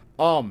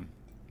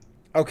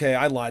 Okay,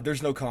 I lied.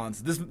 There's no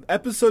cons. This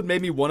episode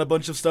made me want a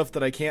bunch of stuff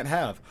that I can't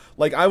have.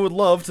 Like, I would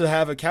love to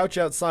have a couch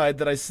outside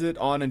that I sit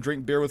on and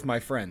drink beer with my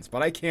friends,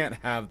 but I can't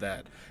have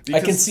that. I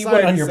can see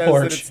one on your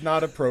porch. That it's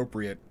not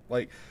appropriate.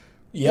 Like...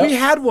 Yep. We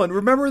had one.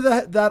 Remember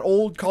that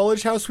old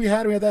college house we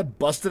had? We had that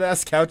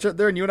busted-ass couch out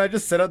there, and you and I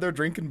just sat out there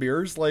drinking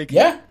beers. Like,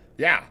 yeah.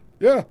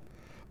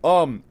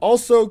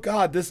 Also,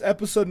 God, this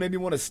episode made me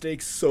want a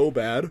steak so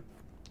bad.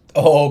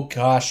 Oh,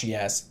 gosh,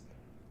 yes.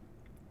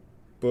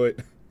 But,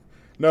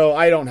 no,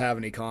 I don't have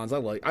any cons.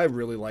 I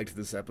really liked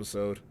this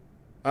episode.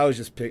 I was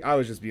just being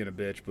a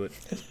bitch, but...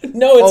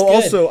 No, it's good.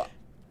 Also,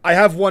 I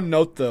have one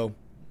note, though.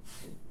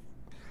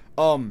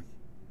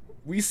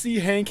 We see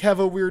Hank have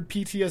a weird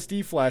PTSD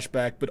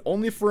flashback, but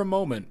only for a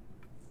moment.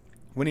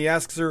 When he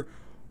asks her,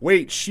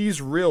 wait,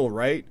 she's real,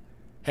 right?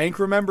 Hank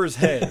remembers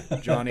head,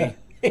 Johnny.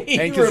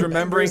 Hank is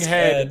remembering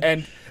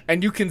head.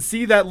 And you can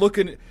see that look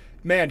in...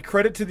 Man,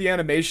 credit to the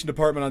animation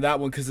department on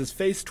that one, because his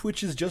face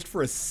twitches just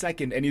for a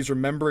second, and he's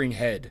remembering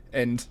head.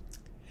 And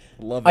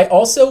love it. I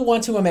also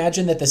want to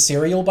imagine that the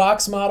cereal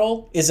box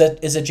model is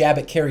a jab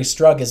at Carrie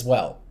Strug as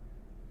well.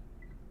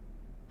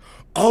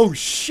 Oh,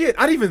 shit.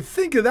 I didn't even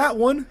think of that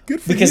one.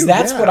 Good for you. Because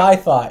that's what I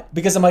thought.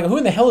 Because I'm like, who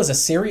in the hell is a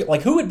cereal?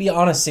 Like, who would be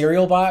on a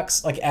cereal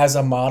box, like, as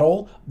a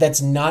model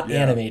that's not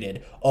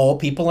animated? Oh,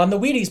 people on the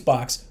Wheaties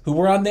box. Who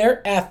were on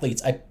there?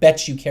 Athletes. I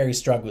bet you Carrie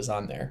Strug was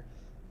on there.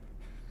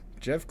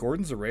 Jeff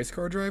Gordon's a race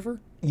car driver?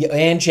 Yeah,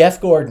 and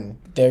Jeff Gordon.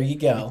 There you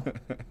go.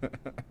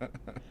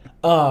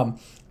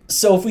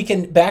 So if we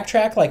can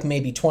backtrack, like,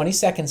 maybe 20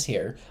 seconds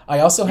here. I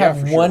also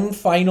have one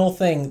final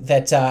thing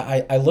that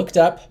I looked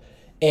up.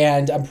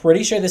 And I'm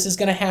pretty sure this is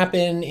going to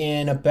happen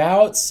in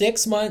about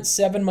 6 months,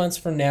 7 months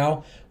from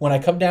now when I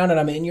come down and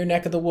I'm in your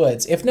neck of the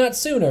woods. If not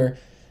sooner,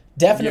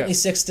 definitely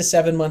 6 to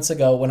 7 months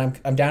ago when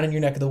I'm down in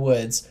your neck of the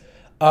woods.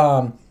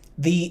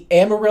 The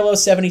Amarillo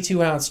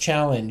 72-ounce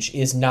challenge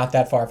is not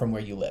that far from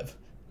where you live.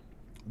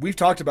 We've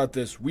talked about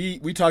this. We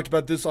talked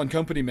about this on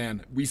Company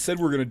Man. We said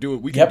we're going to do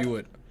it. We can do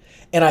it.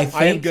 And I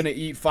am going to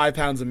eat 5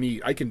 pounds of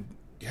meat. I can,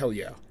 hell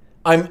yeah.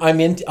 I'm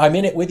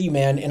in it with you,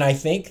 man, and I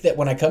think that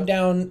when I come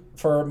down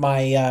for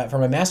my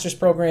master's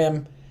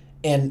program,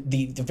 and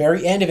the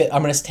very end of it,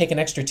 I'm gonna take an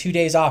extra 2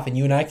 days off, and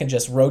you and I can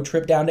just road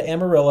trip down to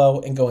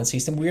Amarillo and go and see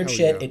some weird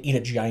shit and eat a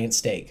giant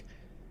steak.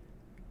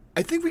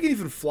 I think we can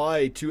even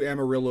fly to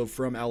Amarillo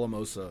from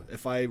Alamosa,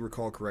 if I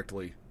recall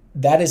correctly.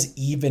 That is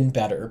even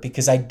better,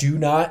 because I do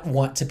not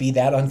want to be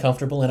that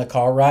uncomfortable in a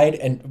car ride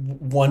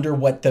and wonder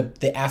what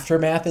the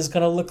aftermath is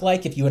gonna look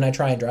like if you and I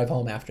try and drive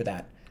home after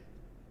that.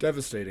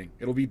 Devastating.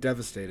 It'll be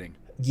devastating.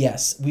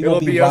 Yes, we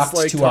will be rocked us,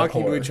 like, to our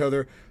talking core. to each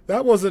other.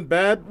 That wasn't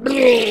bad.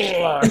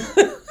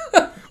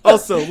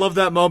 Also, love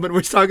that moment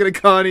when he's talking to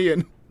Connie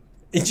and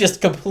it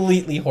just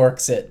completely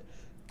horks it.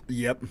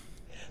 Yep.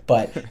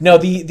 But no,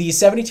 the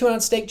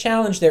 72-ounce steak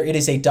challenge there, it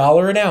is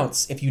 $1 an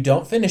ounce. If you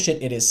don't finish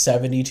it, it is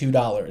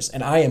 $72,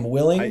 and I am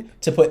willing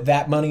to put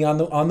that money on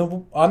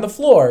the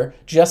floor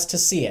just to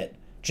see it,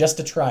 just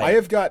to try it. I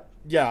have got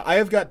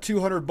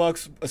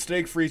 $200 a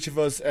steak for each of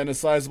us and a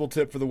sizable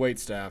tip for the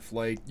waitstaff.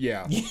 Like,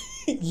 yeah.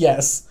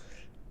 Yes.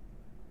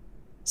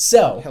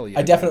 So Hell yeah,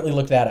 I definitely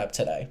looked that up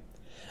today.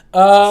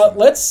 Awesome.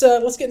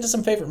 Let's get into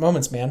some favorite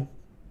moments, man.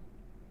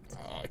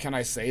 Can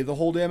I say the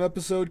whole damn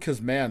episode? Because,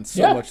 man,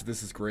 so Yeah. much of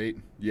this is great.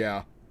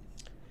 Yeah.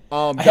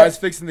 I Guys have-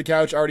 fixing the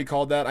couch, I already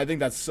called that. I think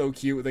that's so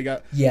cute. They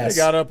got Yes.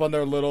 up on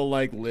their little,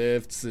 like,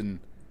 lifts and,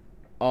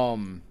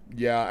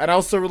 yeah. And I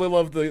also really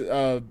love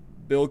the,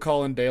 Bill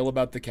calling Dale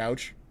about the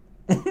couch.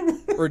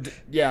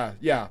 Yeah.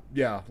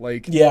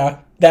 Like, Yeah,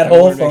 that I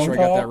whole wanted to make phone sure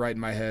call. I got that right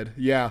in my head.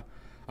 Yeah.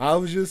 I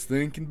was just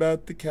thinking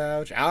about the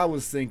couch. I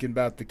was thinking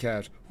about the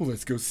couch. Well,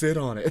 let's go sit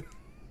on it.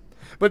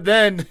 But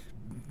then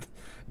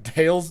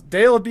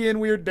Dale being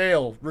weird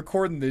Dale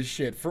recording this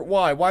shit. For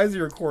why? Why is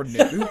he recording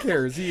it? Who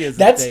cares? He is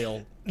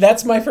Dale.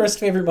 That's my first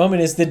favorite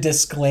moment is the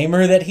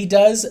disclaimer that he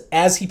does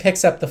as he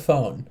picks up the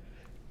phone.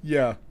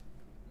 Yeah.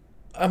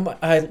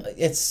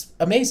 It's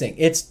amazing.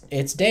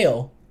 It's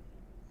Dale.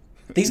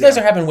 These guys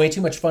are having way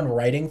too much fun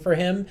writing for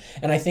him,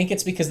 and I think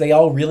it's because they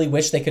all really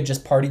wish they could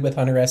just party with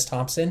Hunter S.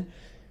 Thompson,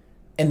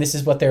 and this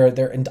is what their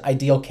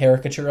ideal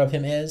caricature of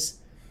him is.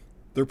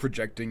 They're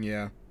projecting,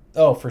 yeah.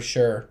 Oh, for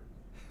sure.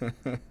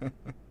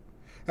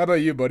 How about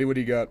you, buddy? What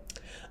do you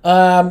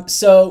got?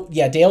 So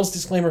yeah, Dale's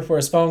disclaimer for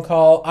his phone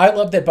call. I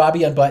love that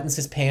Bobby unbuttons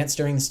his pants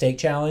during the steak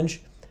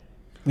challenge.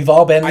 We've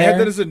all been there. I had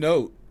that as a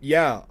note.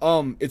 Yeah.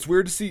 It's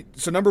weird to see.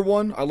 So number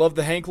one, I love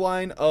the Hank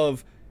line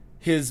of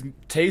his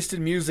taste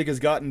in music has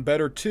gotten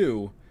better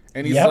too,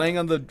 and he's laying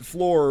on the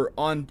floor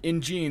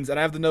in jeans. And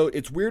I have the note.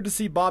 It's weird to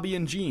see Bobby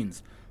in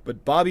jeans,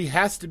 but Bobby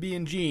has to be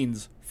in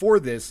jeans for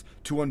this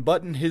to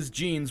unbutton his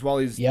jeans while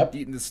he's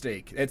eating the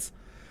steak. It's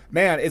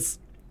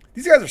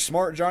these guys are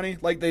smart, Johnny.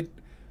 Like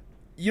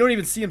you don't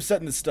even see him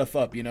setting this stuff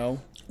up, you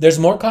know? There's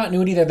more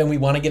continuity there than we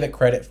want to give it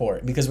credit for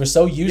because we're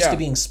so used to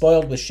being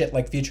spoiled with shit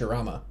like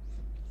Futurama.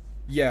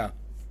 Yeah.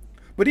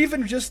 But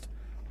even just,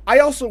 I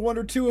also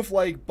wonder too if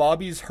like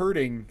Bobby's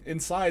hurting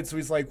inside, so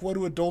he's like, what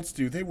do adults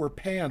do? They wear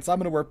pants. I'm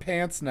going to wear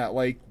pants now.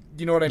 Like,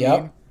 you know what I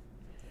mean?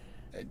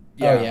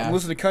 Yeah. I'm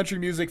listening to country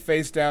music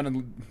face down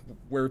and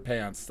wear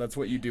pants. That's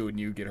what you do when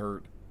you get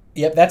hurt.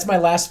 Yep, that's my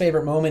last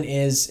favorite moment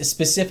is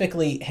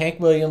specifically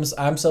Hank Williams'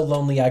 I'm So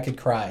Lonely I Could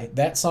Cry.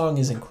 That song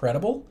is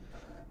incredible.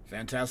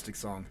 Fantastic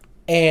song.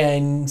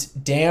 And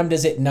damn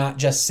does it not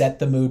just set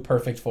the mood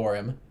perfect for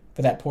him,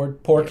 for that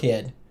poor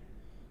kid.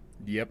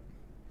 Yep.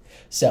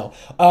 So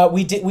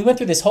we went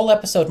through this whole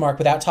episode, Mark,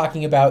 without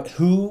talking about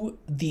who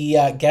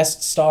the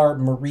guest star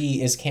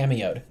Marie is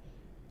cameoed.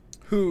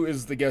 Who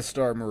is the guest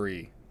star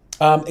Marie?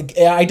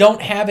 I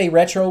don't have a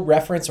retro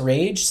reference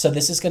rage, so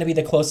this is going to be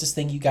the closest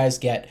thing you guys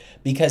get,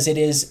 because it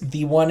is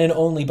the one and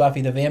only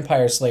Buffy the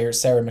Vampire Slayer,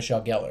 Sarah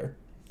Michelle Gellar.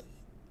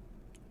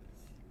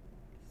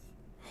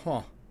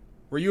 Huh.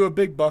 Were you a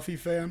big Buffy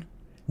fan?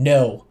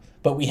 No,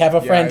 but we have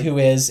a friend who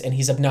is, and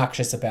he's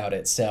obnoxious about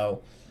it,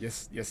 so...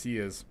 Yes, he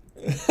is.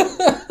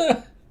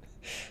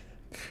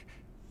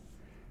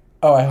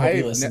 Oh, I hope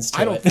he listens to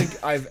it. I don't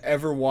think I've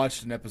ever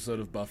watched an episode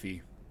of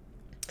Buffy.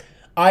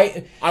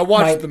 I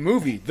watched the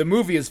movie. The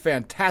movie is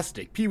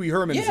fantastic. Pee Wee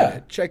Herman's in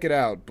it. Check it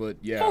out. But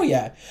yeah. Oh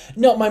yeah.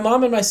 No, my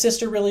mom and my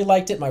sister really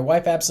liked it. My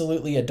wife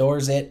absolutely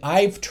adores it.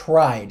 I've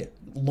tried.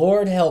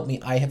 Lord help me,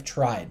 I have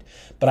tried.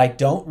 But I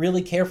don't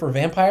really care for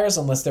vampires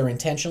unless they're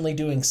intentionally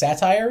doing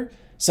satire.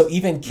 So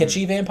even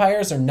kitschy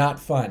vampires are not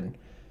fun.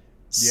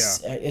 Yeah.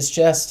 It's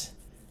just,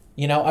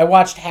 I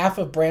watched half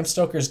of Bram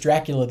Stoker's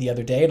Dracula the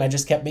other day and I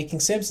just kept making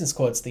Simpsons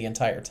quotes the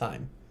entire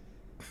time.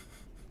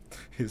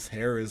 His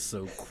hair is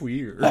so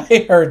queer.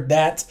 I heard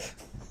that.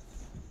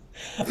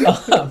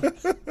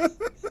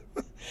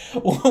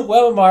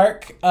 Well,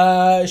 Mark,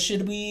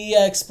 should we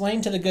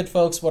explain to the good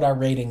folks what our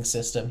rating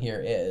system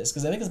here is?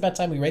 Because I think it's about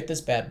time we rate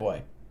this bad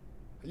boy.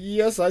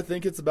 Yes, I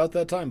think it's about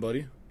that time,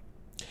 buddy.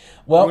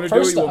 Well,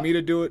 first you want me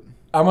to do it?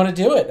 I'm gonna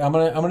do it. I'm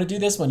gonna do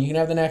this one. You can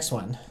have the next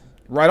one.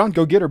 Right on.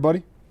 Go get her,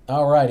 buddy.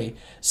 Alrighty.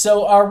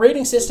 So our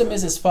rating system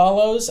is as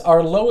follows.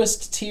 Our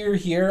lowest tier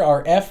here,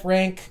 our F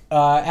rank,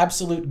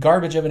 absolute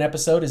garbage of an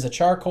episode, is a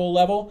charcoal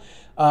level.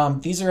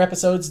 These are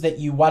episodes that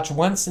you watch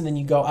once and then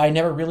you go, I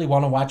never really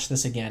want to watch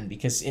this again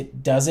because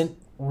it doesn't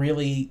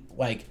really,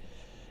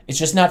 it's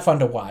just not fun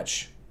to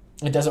watch.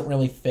 It doesn't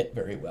really fit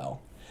very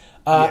well.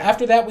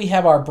 After that, we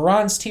have our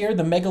bronze tier,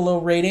 the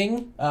Megalo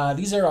rating.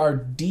 These are our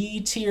D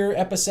tier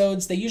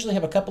episodes. They usually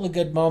have a couple of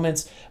good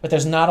moments, but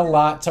there's not a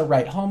lot to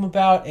write home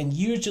about, and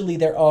usually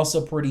they're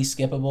also pretty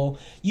skippable.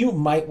 You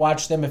might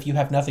watch them if you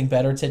have nothing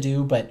better to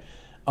do, but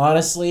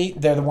honestly,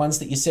 they're the ones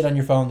that you sit on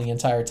your phone the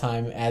entire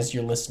time as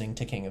you're listening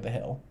to King of the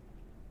Hill.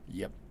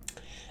 Yep.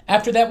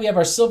 After that, we have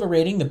our silver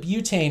rating, the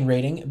butane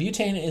rating.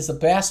 Butane is a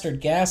bastard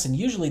gas, and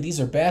usually these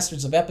are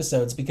bastards of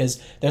episodes because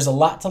there's a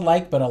lot to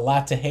like but a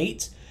lot to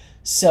hate.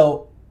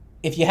 So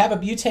if you have a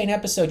butane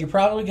episode, you're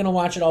probably going to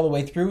watch it all the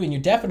way through, and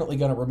you're definitely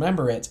going to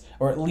remember it,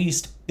 or at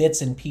least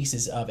bits and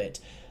pieces of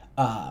it.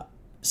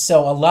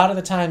 So a lot of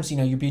the times,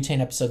 your butane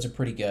episodes are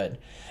pretty good.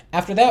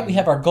 After that, we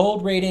have our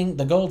gold rating.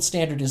 The gold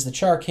standard is the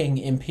Char King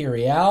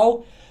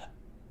Imperial.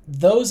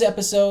 Those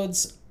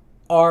episodes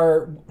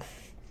that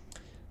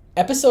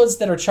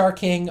are Char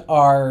King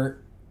are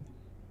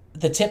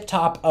the tip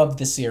top of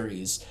the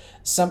series.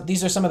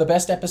 These are some of the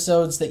best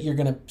episodes that you're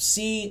going to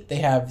see. They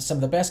have some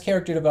of the best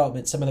character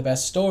development, some of the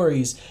best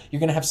stories. You're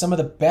going to have some of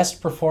the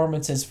best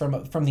performances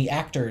from the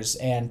actors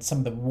and some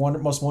of the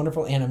most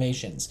wonderful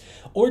animations,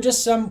 or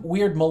just some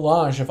weird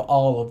melange of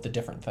all of the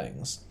different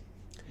things.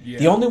 Yeah.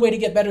 The only way to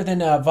get better than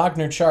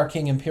Wagner Char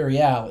King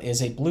Imperial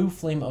is a Blue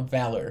Flame of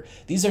Valor.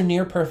 These are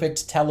near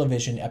perfect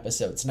television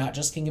episodes, not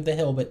just King of the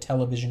Hill, but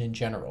television in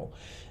general.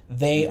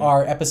 They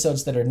are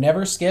episodes that are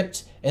never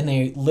skipped, and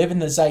they live in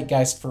the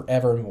zeitgeist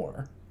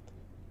forevermore.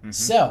 Mm-hmm.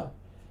 So,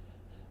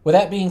 with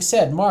that being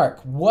said, Mark,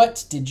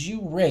 what did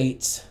you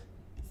rate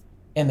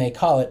And They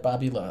Call It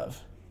Bobby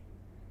Love?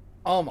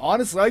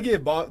 Honestly, I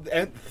gave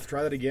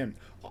try that again.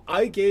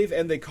 I gave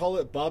And They Call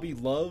It Bobby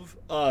Love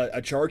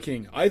a Char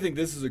King. I think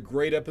this is a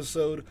great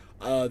episode.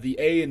 The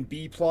A and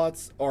B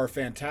plots are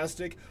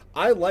fantastic.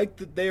 I like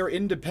that they are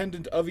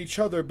independent of each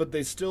other, but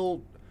they're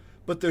still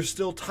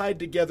tied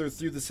together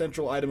through the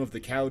central item of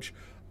the couch.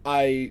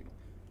 I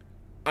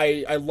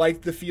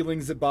like the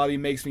feelings that Bobby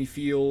makes me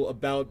feel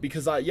about,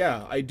 because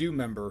I do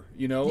remember,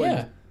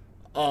 Yeah.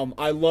 And,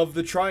 I love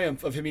the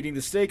triumph of him eating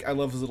the steak. I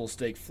love his little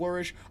steak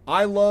flourish.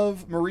 I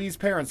love Marie's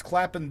parents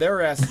clapping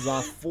their asses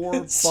off for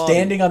Bobby.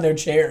 Standing on their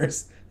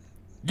chairs.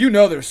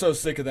 They're so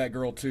sick of that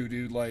girl too,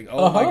 dude. Like,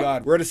 oh my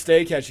God, we're at a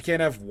steakhouse. You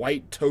can't have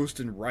white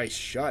toast and rice.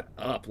 Shut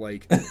up.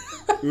 Like,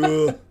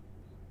 ugh.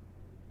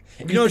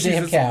 She's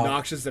just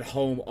obnoxious at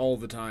home all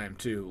the time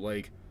too.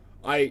 Like,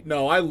 I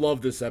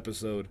love this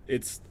episode.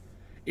 It's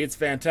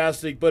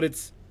fantastic, but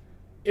it's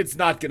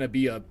not gonna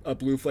be a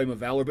Blue Flame of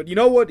Valor. But you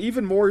know what?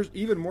 Even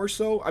more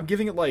so, I'm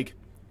giving it like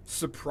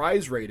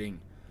surprise rating,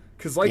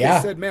 because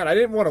I said, man, I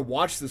didn't want to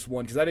watch this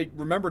one because I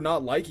remember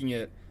not liking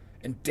it,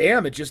 and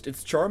damn,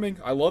 it's charming.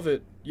 I love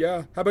it.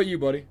 Yeah. How about you,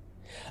 buddy?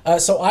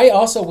 So I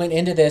also went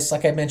into this,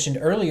 like I mentioned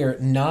earlier,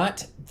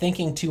 not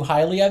thinking too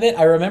highly of it.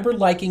 I remember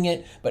liking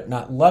it, but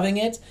not loving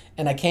it,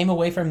 and I came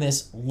away from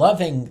this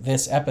loving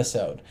this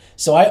episode.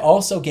 So I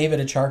also gave it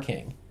a Char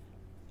King.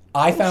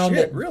 I found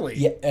that really,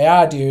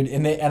 yeah, dude,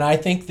 and I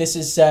think this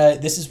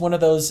is one of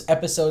those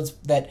episodes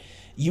that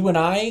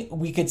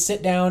we could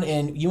sit down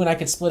and you and I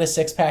could split a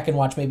 6-pack and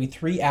watch maybe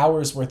 3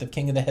 hours worth of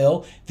King of the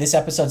Hill. This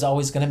episode's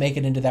always going to make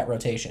it into that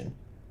rotation.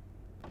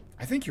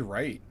 I think you're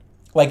right.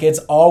 Like, it's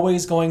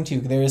always going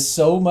to. There is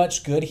so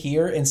much good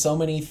here and so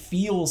many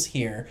feels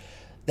here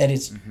that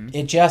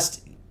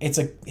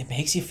it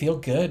makes you feel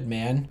good,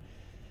 man.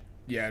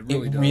 Yeah, it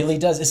really does. Really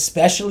does,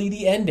 especially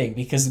the ending,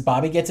 because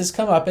Bobby gets his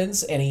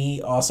comeuppance and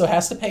he also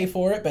has to pay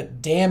for it,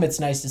 but damn, it's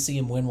nice to see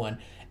him win one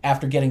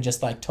after getting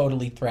just like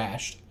totally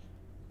thrashed.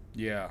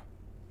 Yeah.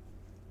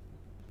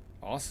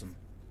 Awesome.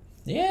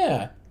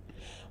 Yeah.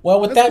 Well,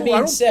 with that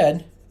being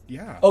said...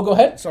 Yeah. Oh, go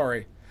ahead.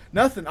 Sorry.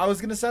 Nothing. I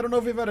was going to say, I don't know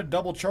if we've had a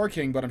double Char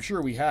King, but I'm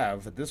sure we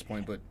have at this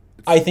point, but...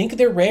 I think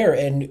they're rare,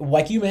 and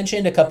like you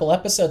mentioned a couple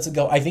episodes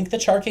ago, I think the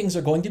Char Kings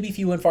are going to be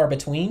few and far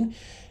between.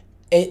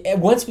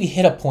 Once we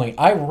hit a point,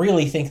 I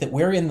really think that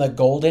we're in the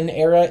golden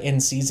era in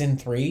Season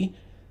 3.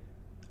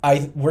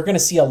 We're going to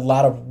see a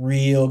lot of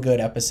real good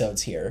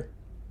episodes here.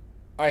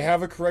 I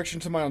have a correction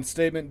to my own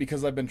statement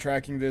because I've been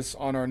tracking this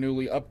on our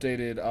newly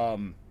updated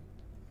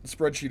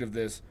spreadsheet of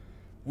this.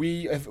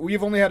 We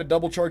have only had a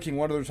double Char King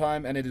one other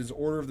time, and it is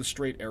Order of the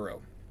Straight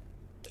Arrow.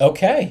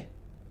 Okay.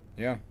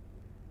 Yeah.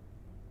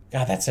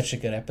 God, that's such a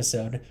good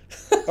episode.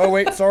 Oh,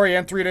 wait, sorry,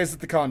 and 3 Days at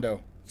the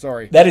Condo.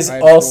 Sorry. That is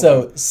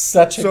also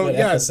such a good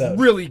episode.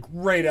 Really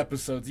great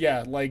episodes.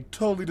 Yeah, like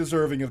totally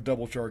deserving of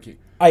double Char King.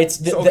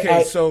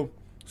 So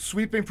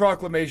sweeping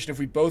proclamation, if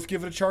we both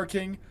give it a Char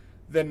King,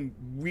 then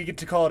we get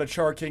to call it a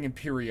Char King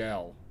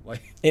Imperial.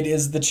 Like, it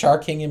is the Char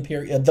King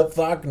Imperial, the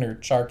Wagner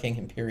Char King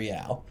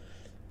Imperial.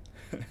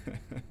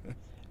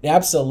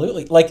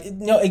 Absolutely. Like,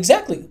 no,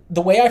 exactly.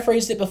 The way I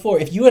phrased it before,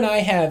 if you and I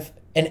have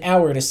an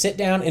hour to sit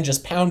down and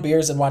just pound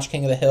beers and watch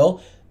King of the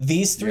Hill,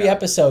 these 3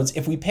 episodes,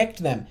 if we picked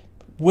them,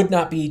 would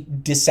not be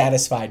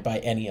dissatisfied by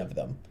any of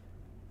them.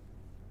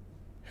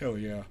 Hell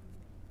yeah.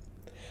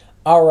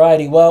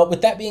 Alrighty, well,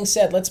 with that being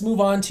said, let's move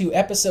on to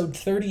episode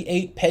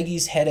 38,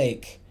 Peggy's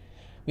Headache.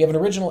 We have an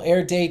original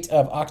air date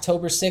of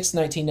October 6,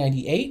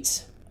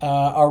 1998.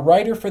 Our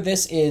writer for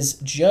this is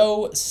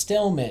Joe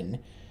Stillman.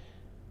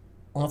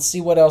 Let's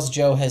see what else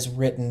Joe has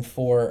written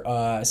for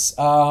us.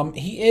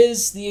 He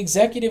is the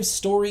executive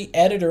story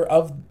editor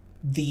of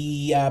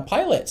the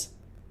pilot.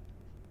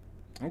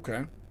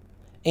 Okay.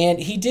 And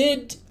he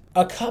did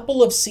a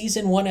couple of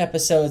Season 1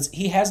 episodes.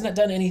 He has not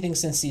done anything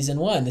since Season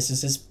 1. This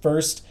is his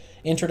first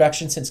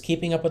introduction since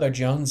Keeping Up with Our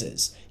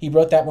Joneses. He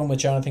wrote that one with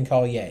Jonathan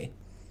Collier.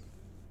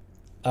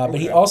 But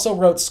he also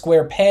wrote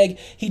Square Peg.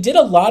 He did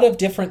a lot of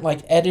different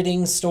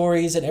editing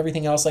stories and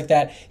everything else like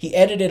that. He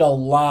edited a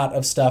lot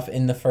of stuff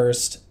in the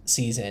first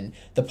season.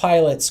 The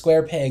pilot,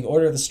 Square Peg,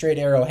 Order of the Straight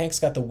Arrow, Hank's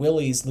Got the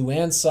Willies,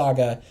 Luann's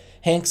Saga,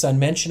 Hank's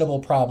Unmentionable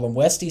Problem,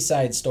 Westy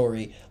Side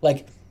Story.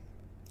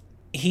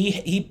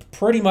 He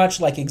pretty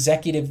much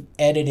executive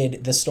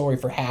edited the story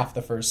for half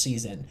the first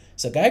season.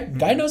 So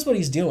guy knows what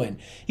he's doing.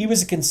 He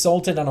was a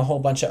consultant on a whole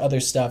bunch of other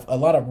stuff, a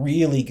lot of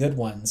really good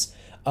ones.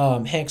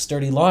 Hank's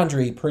dirty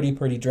laundry,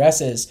 pretty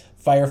dresses,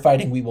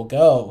 firefighting we will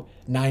go,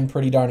 9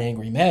 pretty darn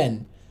angry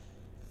men.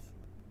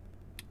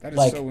 That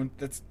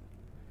is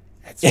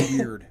that's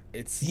weird.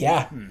 It's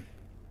yeah.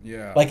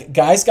 Yeah. Like,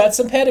 guy's got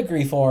some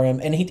pedigree for him,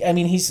 and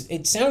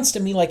it sounds to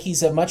me like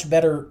he's a much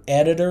better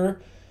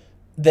editor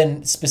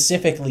than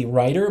specifically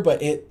writer,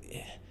 but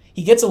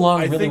he gets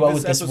along really well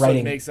with this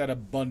writing. Makes that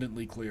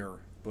abundantly clear.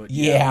 But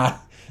yeah.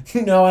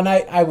 No, and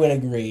I would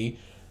agree.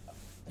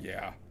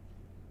 Yeah.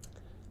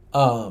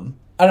 I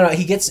don't know.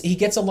 He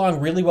gets along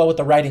really well with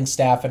the writing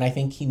staff, and I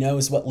think he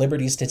knows what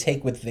liberties to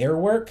take with their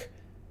work.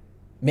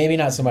 Maybe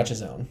not so much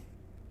his own.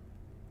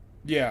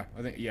 Yeah,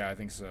 I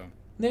think so.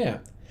 Yeah.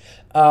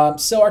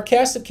 So our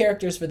cast of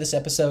characters for this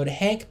episode: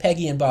 Hank,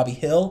 Peggy, and Bobby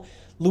Hill,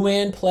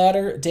 Luann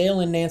Platter, Dale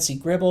and Nancy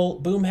Gribble,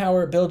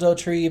 Boomhauer, Bill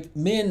Dauterive,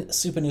 Min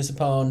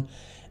Supanusapone,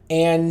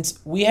 and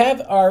we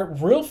have our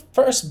real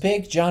first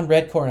big John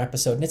Redcorn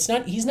episode.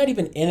 And he's not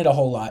even in it a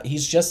whole lot.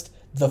 He's just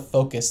the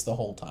focus the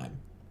whole time.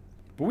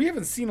 But we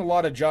haven't seen a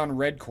lot of John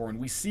Redcorn.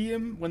 We see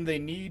him when they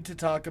need to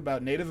talk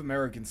about Native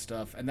American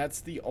stuff, and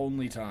that's the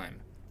only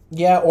time.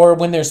 Yeah, or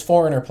when there's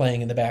Foreigner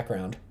playing in the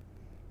background.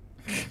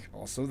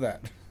 Also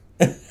that.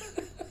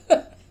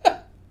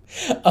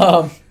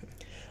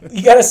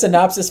 You got a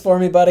synopsis for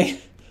me,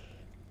 buddy?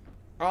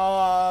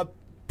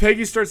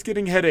 Peggy starts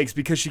getting headaches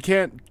because she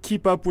can't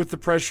keep up with the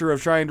pressure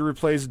of trying to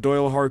replace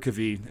Doyle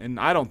Harkavy, and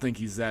I don't think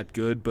he's that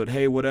good, but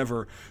hey,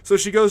 whatever. So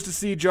she goes to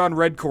see John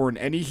Redcorn,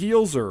 and he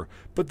heals her,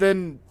 but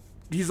then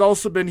he's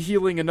also been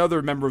healing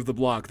another member of the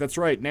block. That's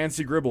right,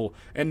 Nancy Gribble,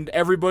 and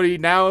everybody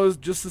now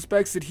just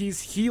suspects that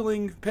he's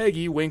healing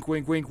Peggy, wink,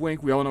 wink, wink,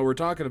 wink, we all know what we're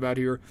talking about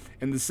here,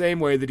 in the same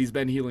way that he's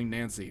been healing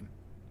Nancy.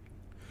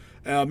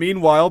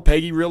 Meanwhile,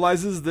 Peggy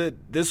realizes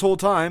that this whole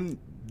time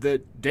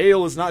that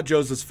Dale is not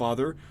Joseph's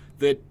father,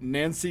 that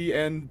Nancy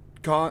and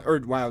John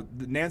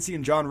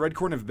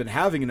Redcorn have been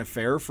having an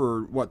affair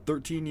for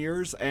 13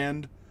 years,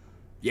 and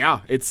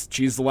yeah,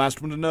 she's the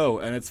last one to know,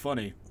 and it's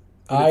funny.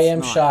 I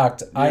am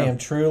shocked. Yeah. I am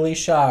truly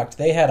shocked.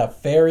 They had a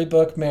fairy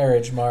book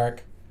marriage,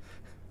 Mark.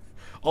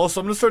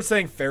 Also, I'm going to start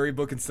saying fairy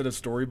book instead of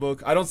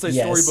storybook. I don't say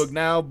storybook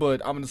now,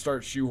 but I'm going to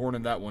start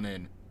shoehorning that one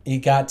in. You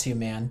got to,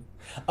 man.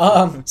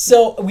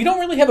 So we don't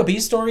really have a B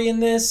story in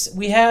this.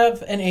 We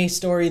have an A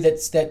story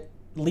that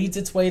leads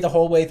its way the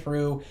whole way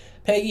through.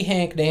 Peggy,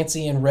 Hank,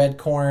 Nancy, and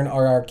Redcorn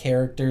are our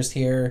characters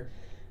here.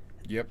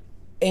 Yep.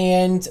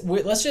 And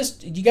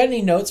you got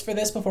any notes for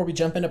this before we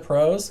jump into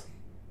prose?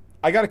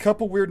 I got a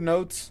couple weird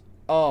notes.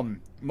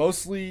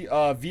 Mostly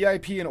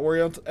VIP and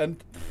Oriental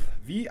and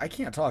I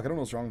can't talk. I don't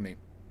know what's wrong with me.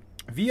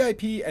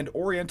 VIP and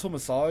Oriental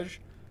massage.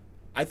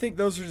 I think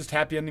those are just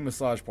happy ending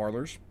massage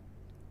parlors.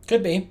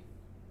 Could be.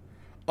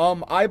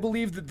 I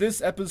believe that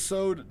this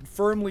episode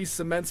firmly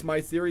cements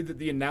my theory that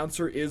the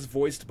announcer is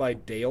voiced by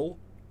Dale.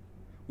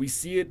 We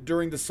see it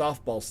during the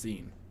softball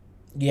scene.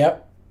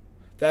 Yep.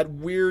 That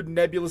weird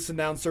nebulous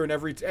announcer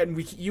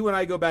you and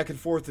I go back and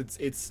forth.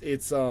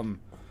 It's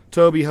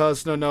Toby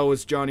Huss. No,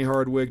 it's Johnny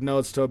Hardwig. No,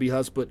 it's Toby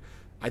Huss. But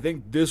I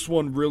think this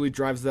one really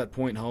drives that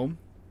point home.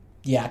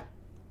 Yeah.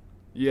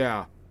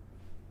 Yeah.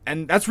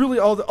 And that's really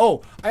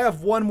all I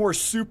have one more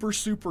super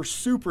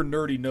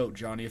nerdy note,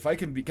 Johnny. If I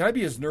can I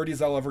be as nerdy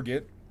as I'll ever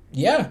get?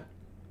 Yeah.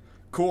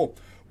 Cool.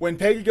 When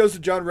Peggy goes to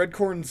John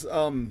Redcorn's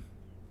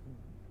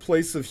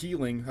place of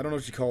healing, I don't know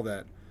what you call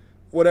that.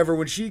 Whatever,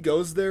 when she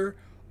goes there,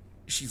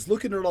 she's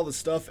looking at all the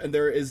stuff, and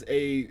there is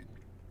it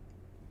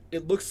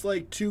looks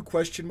like 2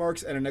 question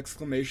marks and an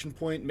exclamation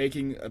point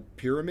making a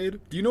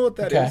pyramid. Do you know what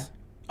that is?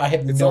 I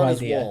have it's no on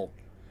idea. His wall.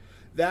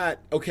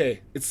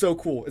 It's so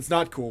cool. It's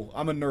not cool.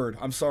 I'm a nerd.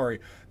 I'm sorry.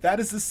 That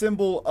is the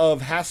symbol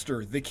of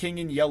Hastur, the king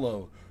in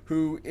yellow,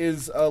 who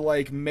is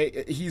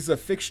he's a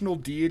fictional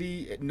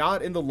deity,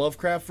 not in the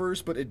Lovecraft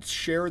verse, but it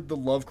shared the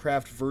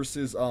Lovecraft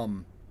verses,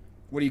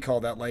 what do you call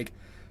that? Like,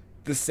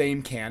 the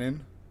same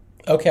canon.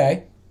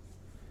 Okay.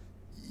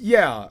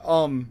 Yeah,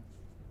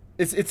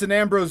 it's an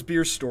Ambrose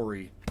Bierce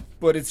story,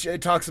 but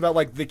it talks about,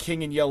 like, the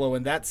king in yellow,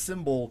 and that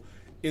symbol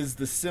is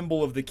the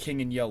symbol of the king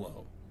in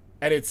yellow.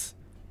 And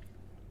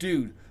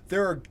dude,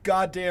 there are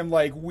goddamn,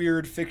 like,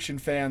 weird fiction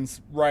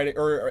fans writing,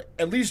 or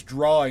at least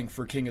drawing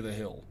for King of the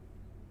Hill.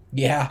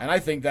 Yeah. And I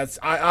think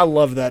I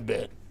love that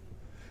bit.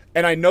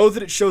 And I know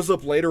that it shows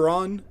up later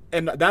on,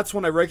 and that's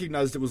when I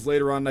recognized it was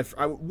later on.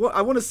 I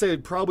want to say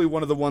probably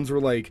one of the ones where,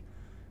 like,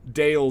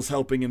 Dale's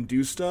helping him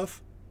do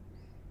stuff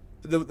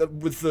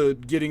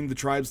with getting the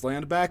tribe's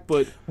land back,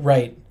 but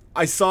right.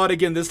 I saw it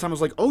again this time. I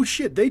was like, oh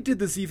shit, they did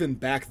this even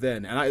back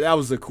then, and that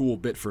was a cool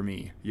bit for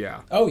me.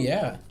 Yeah. Oh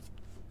yeah.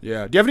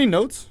 Yeah. Do you have any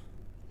notes?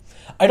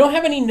 I don't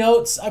have any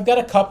notes. I've got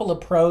a couple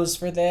of pros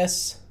for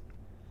this.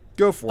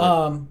 Go for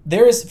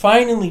it.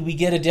 Finally we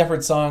get a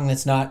different song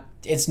it's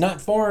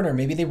not Foreigner.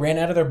 Maybe they ran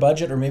out of their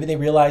budget, or maybe they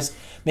realized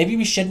maybe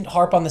we shouldn't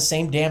harp on the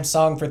same damn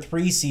song for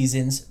 3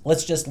 seasons.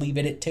 Let's just leave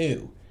it at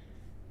 2.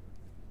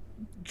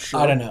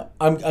 Sure. I don't know.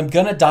 I'm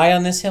gonna die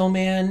on this hill,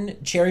 man.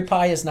 Cherry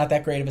Pie is not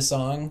that great of a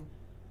song.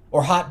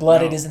 Or Hot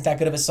Blooded isn't that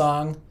good of a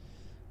song.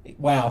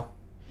 Wow.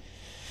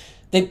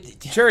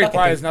 Cherry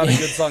Pie is not a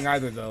good song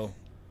either, though.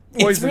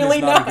 Poison really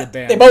is not not. a good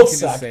band. They both you can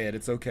suck. Just say it.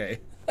 It's okay.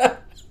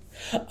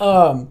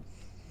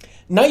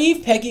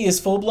 Naive Peggy is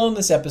full blown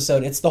this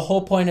episode. It's the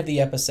whole point of the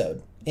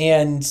episode.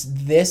 And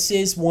this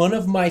is one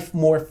of my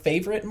more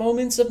favorite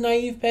moments of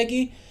Naive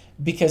Peggy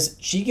because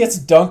she gets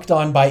dunked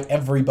on by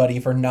everybody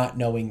for not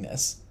knowing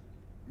this.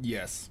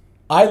 Yes.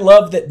 I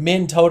love that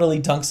Min totally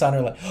dunks on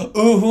her like,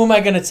 ooh, who am I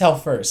going to tell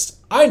first?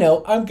 I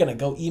know, I'm going to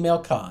go email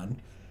Khan.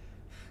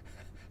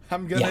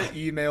 I'm going to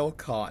email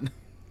Khan.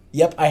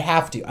 Yep, I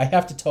have to. I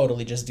have to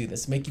totally just do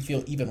this. Make you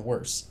feel even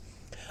worse.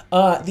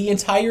 The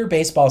entire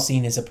baseball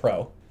scene is a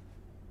pro.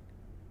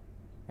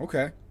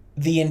 Okay.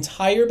 The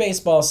entire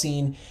baseball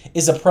scene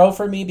is a pro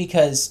for me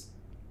because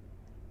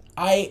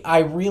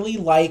I really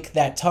like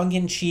that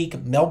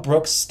tongue-in-cheek Mel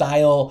Brooks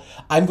style.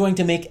 I'm going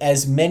to make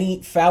as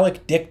many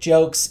phallic dick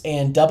jokes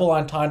and double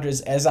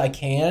entendres as I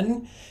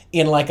can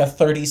in like a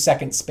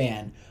 30-second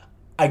span.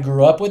 I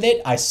grew up with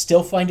it. I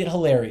still find it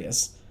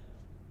hilarious.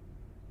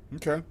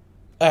 Okay.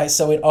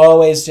 So it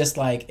always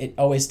it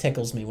always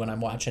tickles me when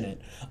I'm watching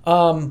it.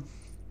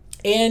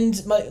 And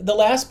the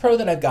last pro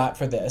that I've got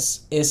for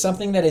this is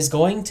something that is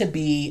going to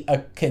be a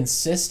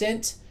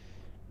consistent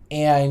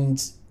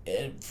and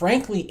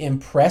frankly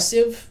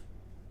impressive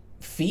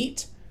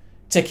feat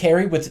to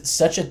carry with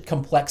such a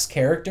complex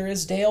character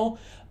as Dale,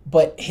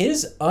 but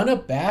his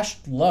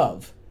unabashed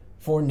love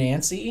for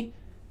Nancy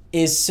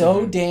is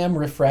so damn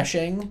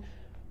refreshing.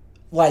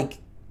 Like,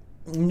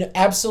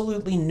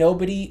 absolutely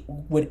nobody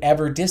would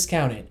ever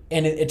discount it.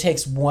 And it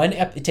takes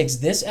it takes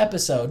this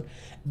episode,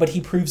 but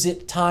he proves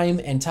it time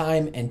and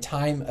time and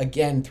time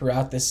again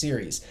throughout this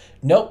series.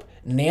 Nope,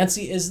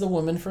 Nancy is the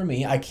woman for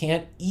me. I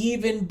can't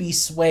even be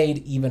swayed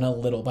even a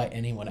little by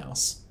anyone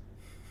else.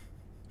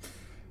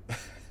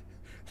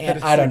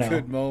 And I don't know.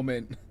 Good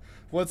moment.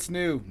 What's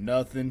new?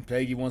 Nothing.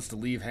 Peggy wants to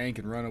leave Hank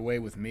and run away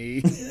with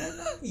me.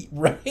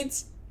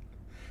 Right?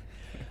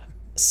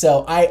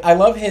 So I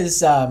love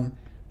his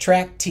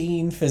track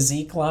teen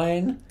physique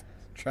line.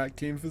 Track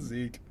team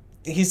physique.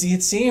 He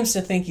seems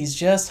to think he's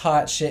just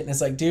hot shit, and it's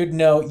like, dude,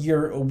 no,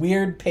 you're a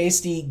weird,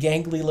 pasty,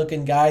 gangly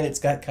looking guy that's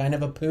got kind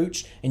of a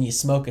pooch, and you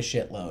smoke a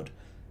shitload.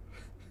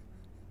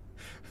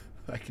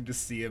 I can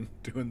just see him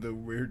doing the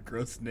weird,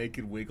 gross,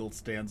 naked wiggle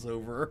stands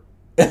over.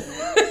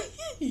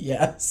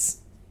 Yes.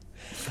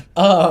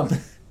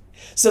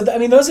 So,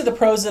 those are the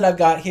pros that I've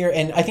got here,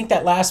 and I think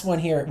that last one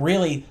here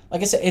really,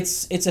 like I said,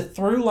 it's a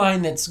through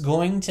line that's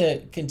going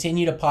to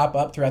continue to pop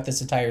up throughout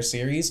this entire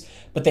series,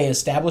 but they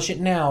establish it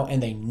now,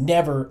 and they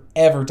never,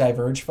 ever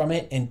diverge from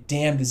it, and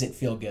damn does it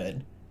feel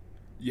good.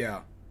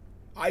 Yeah.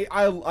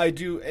 I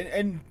do,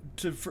 and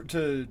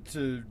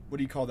to what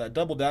do you call that,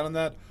 double down on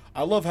that,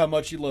 I love how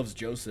much he loves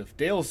Joseph.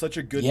 Dale is such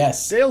a good...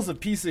 Yes. Dale's a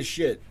piece of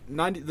shit.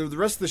 The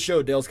rest of the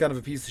show, Dale's kind of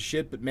a piece of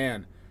shit, but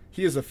man,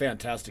 he is a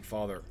fantastic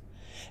father.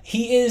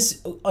 He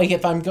is, like,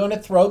 if I'm going to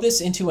throw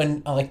this into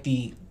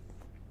the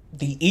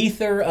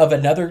ether of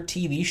another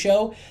TV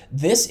show,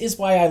 this is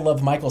why I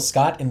love Michael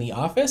Scott in The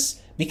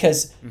Office,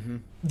 because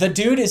the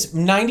dude is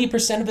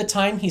 90% of the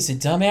time he's a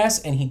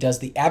dumbass and he does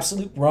the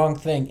absolute wrong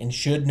thing and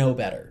should know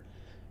better.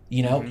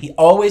 You know, he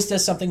always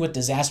does something with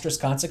disastrous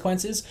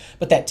consequences,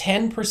 but that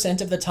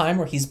 10% of the time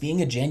where he's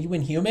being a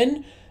genuine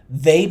human,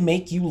 they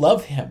make you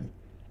love him.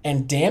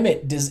 And damn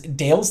it,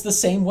 Dale's the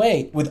same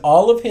way. With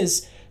all of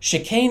his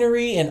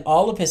chicanery and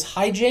all of his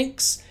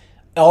hijinks,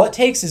 all it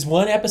takes is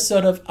one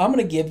episode of, I'm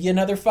going to give you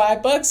another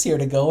 $5 here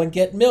to go and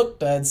get Milk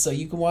Duds so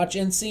you can watch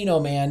Encino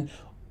Man.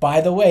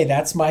 By the way,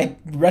 that's my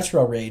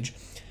retro rage.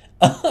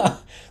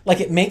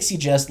 Like, it makes you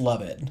just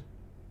love it.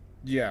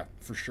 Yeah,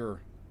 for sure.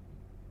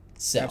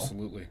 So,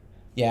 absolutely.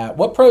 Yeah,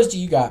 what pros do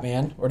you got,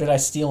 man? Or did I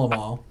steal them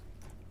all?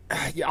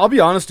 Yeah, I'll be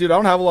honest, dude. I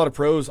don't have a lot of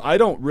pros. I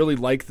don't really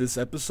like this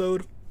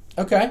episode.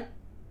 Okay.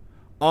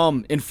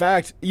 In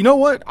fact, you know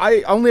what?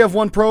 I only have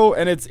one pro,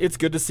 and it's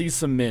good to see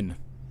some Min.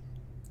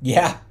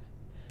 Yeah.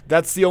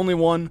 That's the only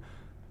one.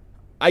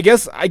 I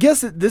guess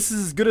this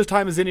is as good a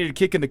time as any to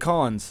kick into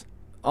cons.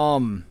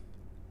 Because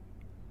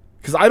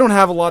I don't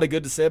have a lot of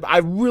good to say, but I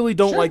really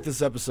don't like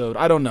this episode.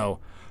 I don't know.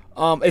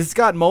 It's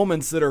got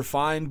moments that are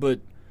fine, but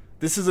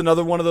this is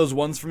another one of those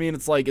ones for me, and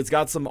it's like, it's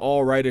got some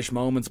all-rightish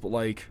moments, but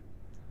like...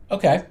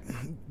 Okay.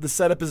 The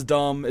setup is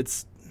dumb.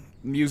 Its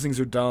musings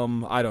are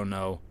dumb. I don't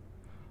know.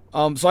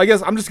 So I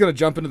guess I'm just going to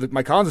jump into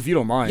my cons if you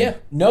don't mind. Yeah.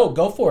 No,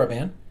 go for it,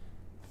 man.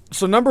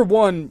 So number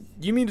one,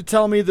 you mean to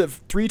tell me that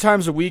 3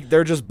 times a week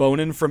they're just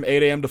boning from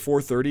 8 a.m. to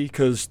 4:30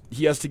 because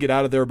he has to get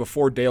out of there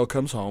before Dale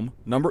comes home?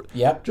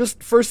 Yep.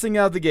 Just first thing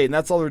out of the gate, and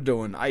that's all they're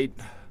doing.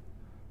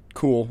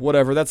 Cool,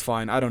 whatever, that's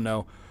fine. I don't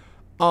know.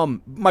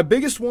 My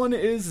biggest one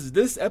is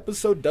this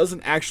episode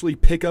doesn't actually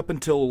pick up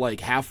until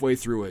like halfway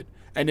through it.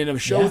 And in a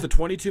show with a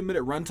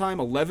 22-minute runtime,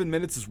 11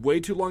 minutes is way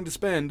too long to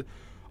spend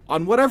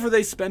on whatever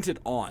they spent it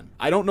on.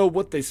 I don't know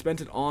what they spent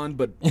it on,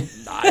 but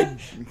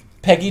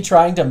Peggy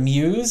trying to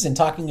muse and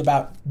talking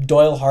about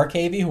Doyle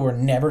Harkavy, who we're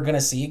never going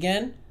to see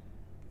again?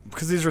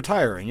 Because he's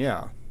retiring,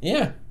 yeah.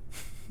 Yeah.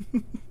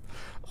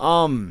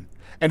 And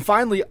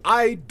finally,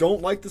 I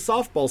don't like the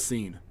softball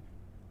scene.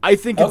 I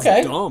think it's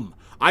dumb.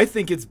 I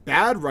think it's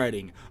bad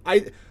writing.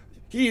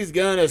 he's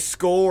gonna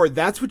score.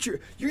 That's what you're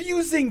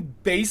using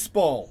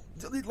baseball.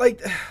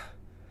 Like,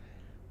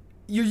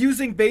 you're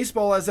using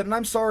baseball as and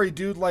I'm sorry,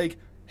 dude, like,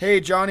 hey,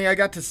 Johnny, I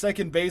got to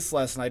second base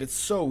last night. It's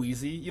so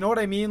easy. You know what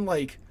I mean?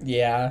 Like,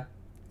 yeah.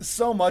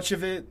 So much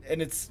of it,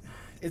 and it's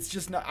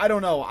just not, I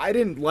don't know. I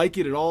didn't like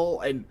it at all,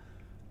 and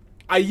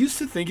I used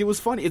to think it was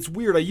funny. It's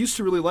weird. I used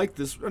to really like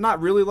this, or not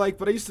really like,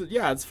 but I used to,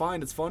 yeah, it's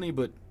fine, it's funny,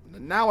 but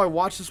now I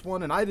watch this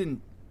one, and I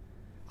didn't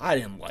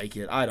like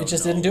it. I don't know. It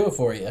just didn't do it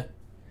for you.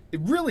 It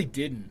really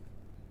didn't.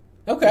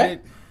 Okay.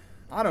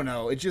 I don't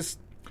know. It just,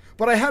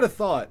 but I had a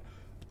thought.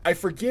 I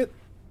forget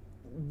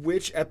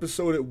which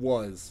episode it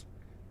was,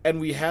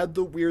 and we had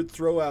the weird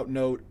throw-out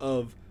note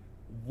of,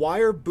 why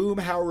are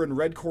Boomhauer and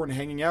Redcorn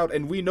hanging out?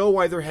 And we know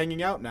why they're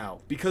hanging out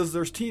now. Because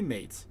there's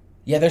teammates.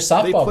 Yeah, they're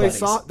softball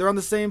buddies. They're on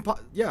the same...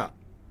 yeah.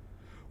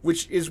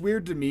 Which is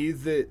weird to me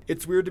that...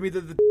 It's weird to me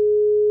that the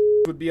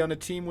would be on a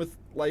team with,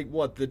 like,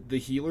 what? The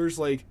healers?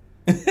 Like,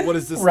 what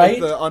is this?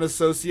 Right? Like, the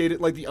unassociated...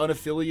 Like, the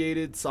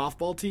unaffiliated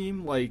softball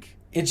team? Like...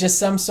 It's just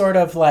some sort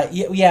of, like...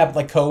 Yeah,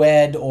 like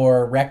co-ed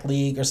or rec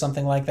league or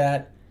something like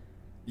that.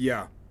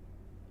 Yeah.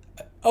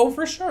 Oh,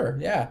 for sure.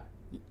 Yeah.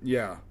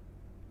 Yeah.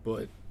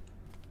 But...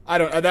 I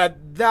don't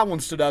that one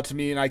stood out to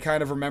me, and I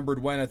kind of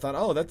remembered when I thought,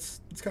 oh, it's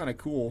kind of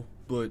cool,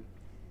 but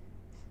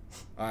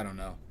I don't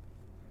know.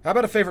 How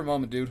about a favorite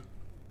moment, dude?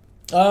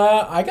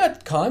 I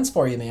got cons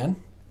for you, man.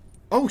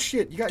 Oh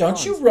shit, you got. Don't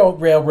cons. you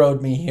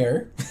railroad me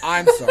here?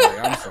 I'm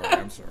sorry.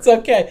 It's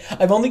okay.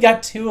 I've only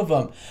got 2 of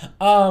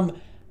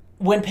them.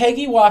 When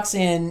Peggy walks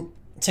in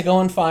to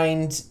go and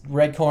find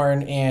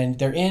Redcorn, and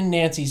they're in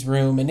Nancy's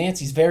room, and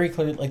Nancy's very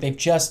clearly like they've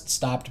just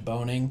stopped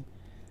boning.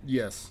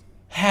 Yes.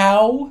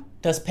 How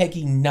does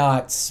Peggy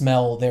not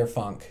smell their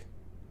funk?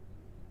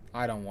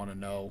 I don't want to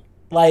know.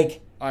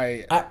 Like,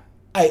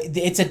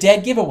 it's a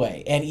dead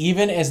giveaway, and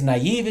even as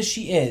naive as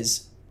she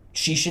is,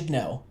 she should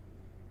know.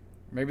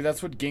 Maybe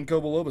that's what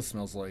ginkgo biloba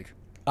smells like.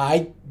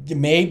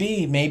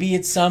 Maybe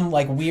it's some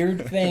like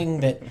weird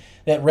thing that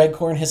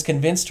Redcorn has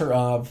convinced her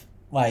of,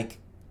 like,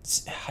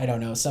 I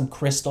don't know, some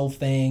crystal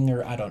thing,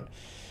 or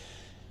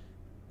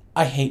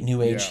I hate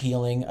New Age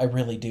healing. I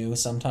really do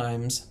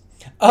sometimes.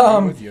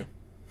 I'm with you.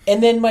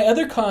 And then my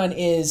other con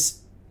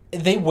is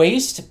they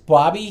waste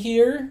Bobby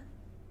here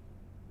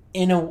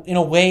in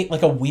a way,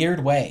 like a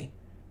weird way.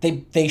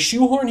 They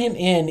shoehorn him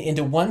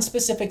into one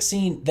specific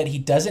scene that he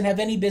doesn't have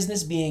any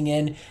business being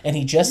in, and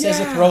he just says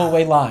a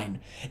throwaway line.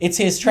 It's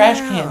his trash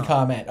can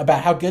comment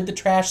about how good the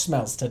trash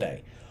smells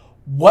today.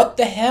 What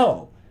the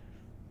hell?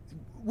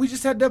 We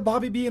just had to have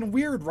Bobby being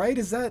weird, right?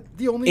 Is that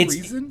the only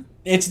reason?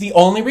 It's the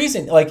only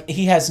reason. Like,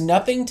 he has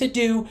nothing to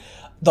do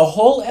the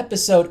whole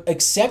episode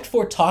except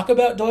for talk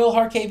about Doyle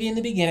Harkavy in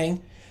the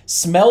beginning,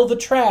 smell the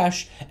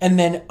trash, and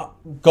then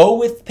go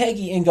with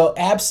Peggy and go,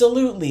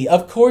 absolutely,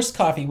 of course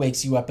coffee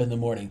wakes you up in the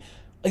morning.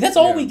 Like, that's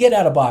all we get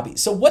out of Bobby.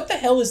 So what the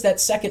hell is that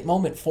second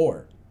moment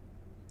for?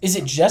 Is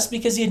it just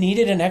because you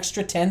needed an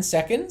extra 10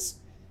 seconds?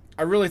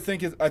 I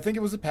think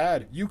it was a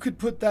pad. You could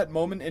put that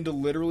moment into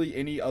literally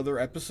any other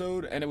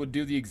episode, and it would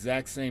do the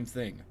exact same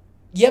thing.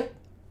 Yep.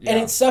 Yeah. And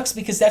it sucks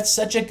because that's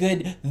such a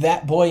good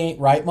that boy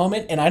ain't right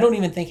moment, and I don't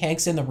even think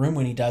Hank's in the room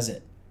when he does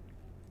it.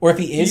 Or if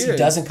he is, he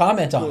doesn't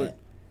comment on it.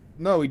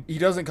 No, he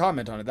doesn't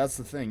comment on it. That's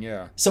the thing,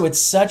 yeah. So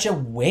it's such a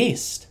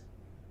waste.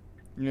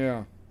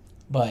 Yeah.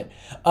 But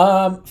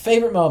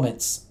favorite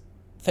moments.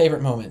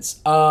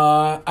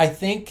 I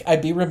think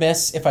I'd be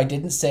remiss if I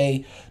didn't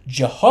say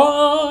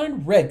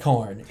Jahan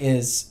Redcorn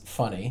is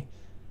funny.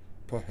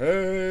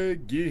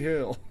 Peggy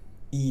Hill.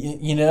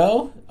 You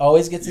know?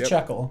 Always gets a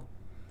chuckle.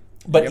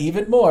 But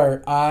even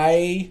more,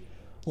 I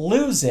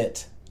lose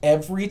it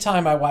every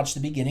time I watch the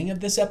beginning of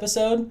this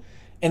episode,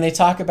 and they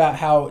talk about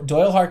how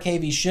Doyle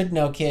Harkavy should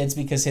know kids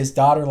because his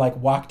daughter, like,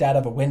 walked out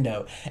of a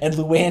window, and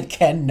Luann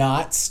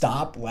cannot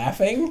stop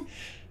laughing.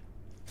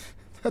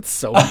 That's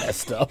so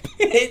messed up.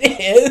 It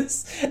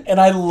is,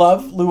 and I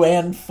love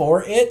Luann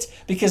for it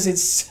because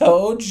it's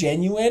so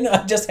genuine.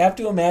 I just have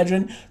to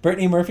imagine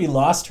Brittany Murphy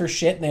lost her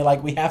shit,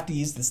 and we have to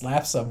use this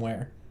laugh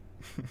somewhere.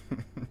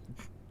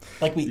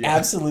 Like, we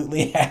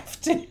absolutely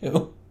have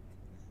to.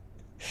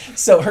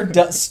 So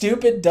her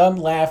stupid, dumb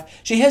laugh.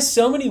 She has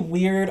so many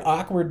weird,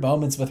 awkward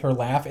moments with her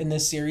laugh in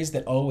this series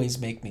that always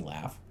make me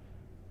laugh.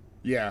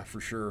 Yeah,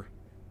 for sure.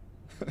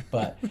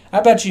 But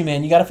how about you,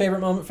 man? You got a favorite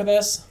moment for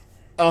this?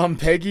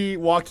 Peggy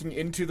walking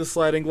into the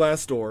sliding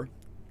glass door.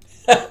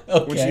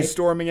 Okay. When she's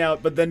storming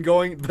out, but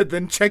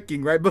then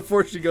checking right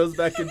before she goes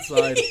back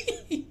inside.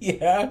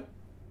 Yeah.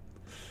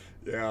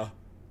 Yeah.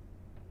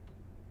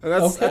 And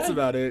that's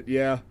about it,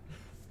 yeah.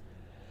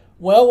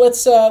 Well,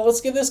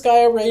 let's give this guy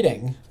a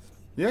rating.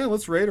 Yeah,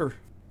 let's rate her.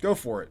 Go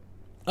for it.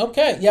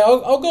 Okay, yeah,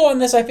 I'll go on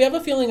this. I have a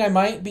feeling I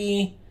might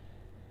be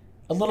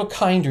a little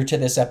kinder to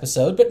this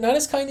episode, but not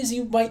as kind as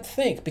you might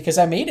think, because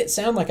I made it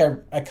sound like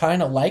I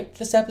kind of liked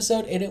this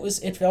episode, and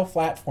it fell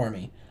flat for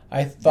me.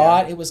 I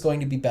thought it was going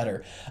to be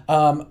better.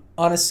 On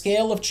a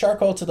scale of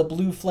charcoal to the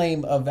blue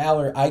flame of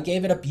valor, I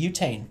gave it a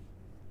butane.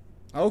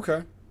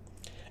 Okay.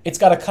 It's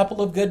got a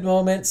couple of good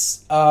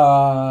moments.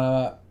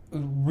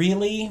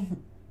 Really,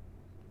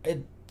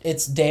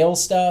 it's Dale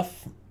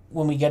stuff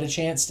when we get a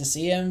chance to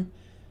see him.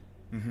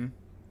 Mm-hmm.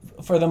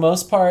 For the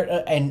most part,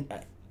 and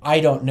I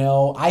don't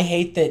know. I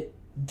hate that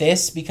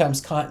this becomes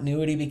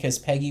continuity because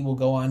Peggy will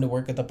go on to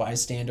work at the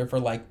Bystander for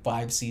like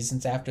 5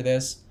 seasons after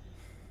this.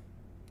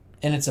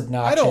 And it's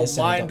obnoxious.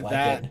 I don't mind like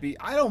that.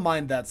 I don't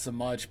mind that so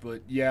much,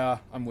 but yeah,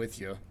 I'm with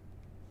you.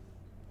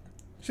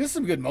 Just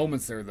some good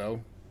moments there,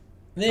 though.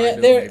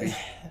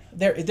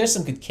 There's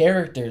some good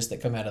characters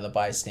that come out of the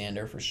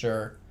Bystander for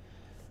sure.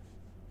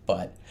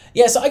 But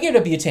yeah, so I give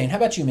it a butane. How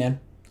about you, man?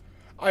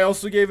 I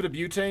also gave it a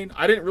butane.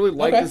 I didn't really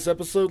like this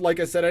episode. Like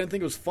I said, I didn't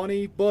think it was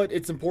funny, but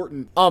it's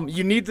important.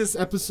 You need this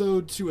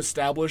episode to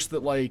establish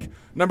that, like,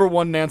 number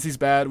one, Nancy's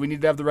bad. We need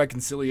to have the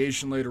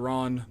reconciliation later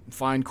on.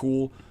 Fine,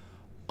 cool.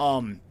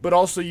 But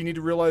also you need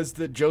to realize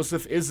that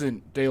Joseph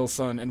isn't Dale's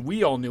son, and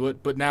we all knew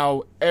it, but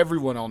now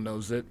everyone all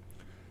knows it.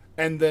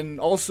 And then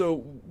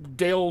also,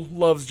 Dale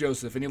loves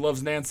Joseph, and he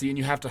loves Nancy, and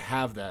you have to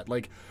have that.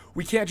 Like,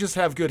 we can't just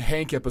have good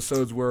Hank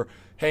episodes where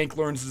Hank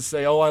learns to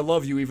say, oh, I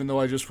love you, even though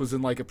I just was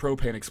in, like, a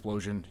propane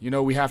explosion. You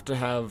know, we have to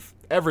have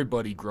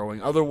everybody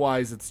growing.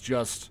 Otherwise, it's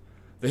just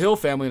the Hill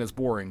family, and it's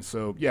boring.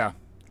 So, yeah.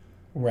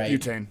 Right.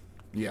 Butane.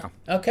 Yeah.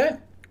 Okay.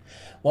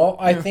 Well,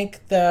 I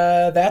think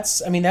that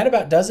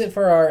about does it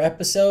for our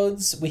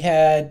episodes. We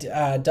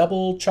had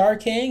double Char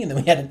King, and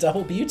then we had a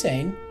double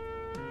butane.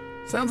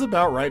 Sounds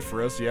about right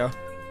for us, yeah.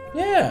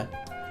 Yeah.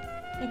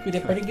 I think we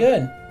did pretty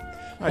good.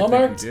 Well,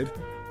 Mark, we did.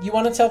 You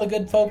want to tell the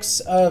good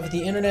folks of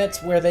the internet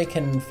where they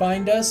can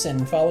find us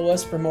and follow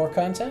us for more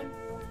content?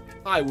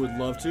 I would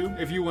love to.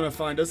 If you want to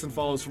find us and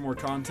follow us for more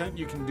content,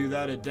 you can do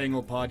that at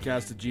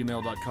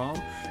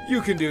danglepodcast@gmail.com.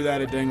 You can do that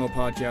at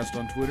danglepodcast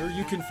on Twitter.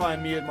 You can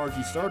find me at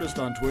Marky Stardust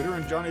on Twitter.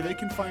 And Johnny, they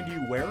can find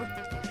you where?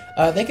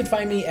 They can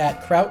find me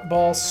at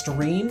Krautball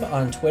Stream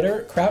on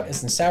Twitter. Kraut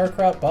is in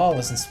sauerkraut, ball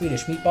is in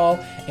Swedish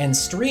meatball, and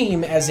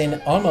stream as in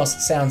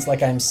almost sounds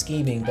like I'm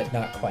scheming, but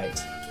not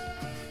quite.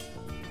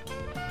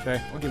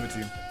 Okay, I'll give it to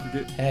you. You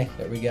did. Hey,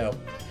 there we go.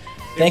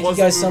 Thank you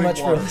guys so much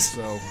for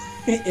listening.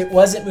 It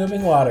wasn't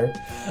moving water.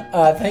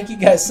 Thank you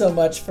guys so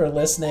much for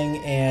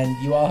listening,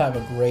 and you all have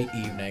a great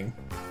evening.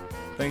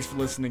 Thanks for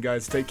listening,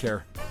 guys. Take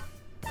care.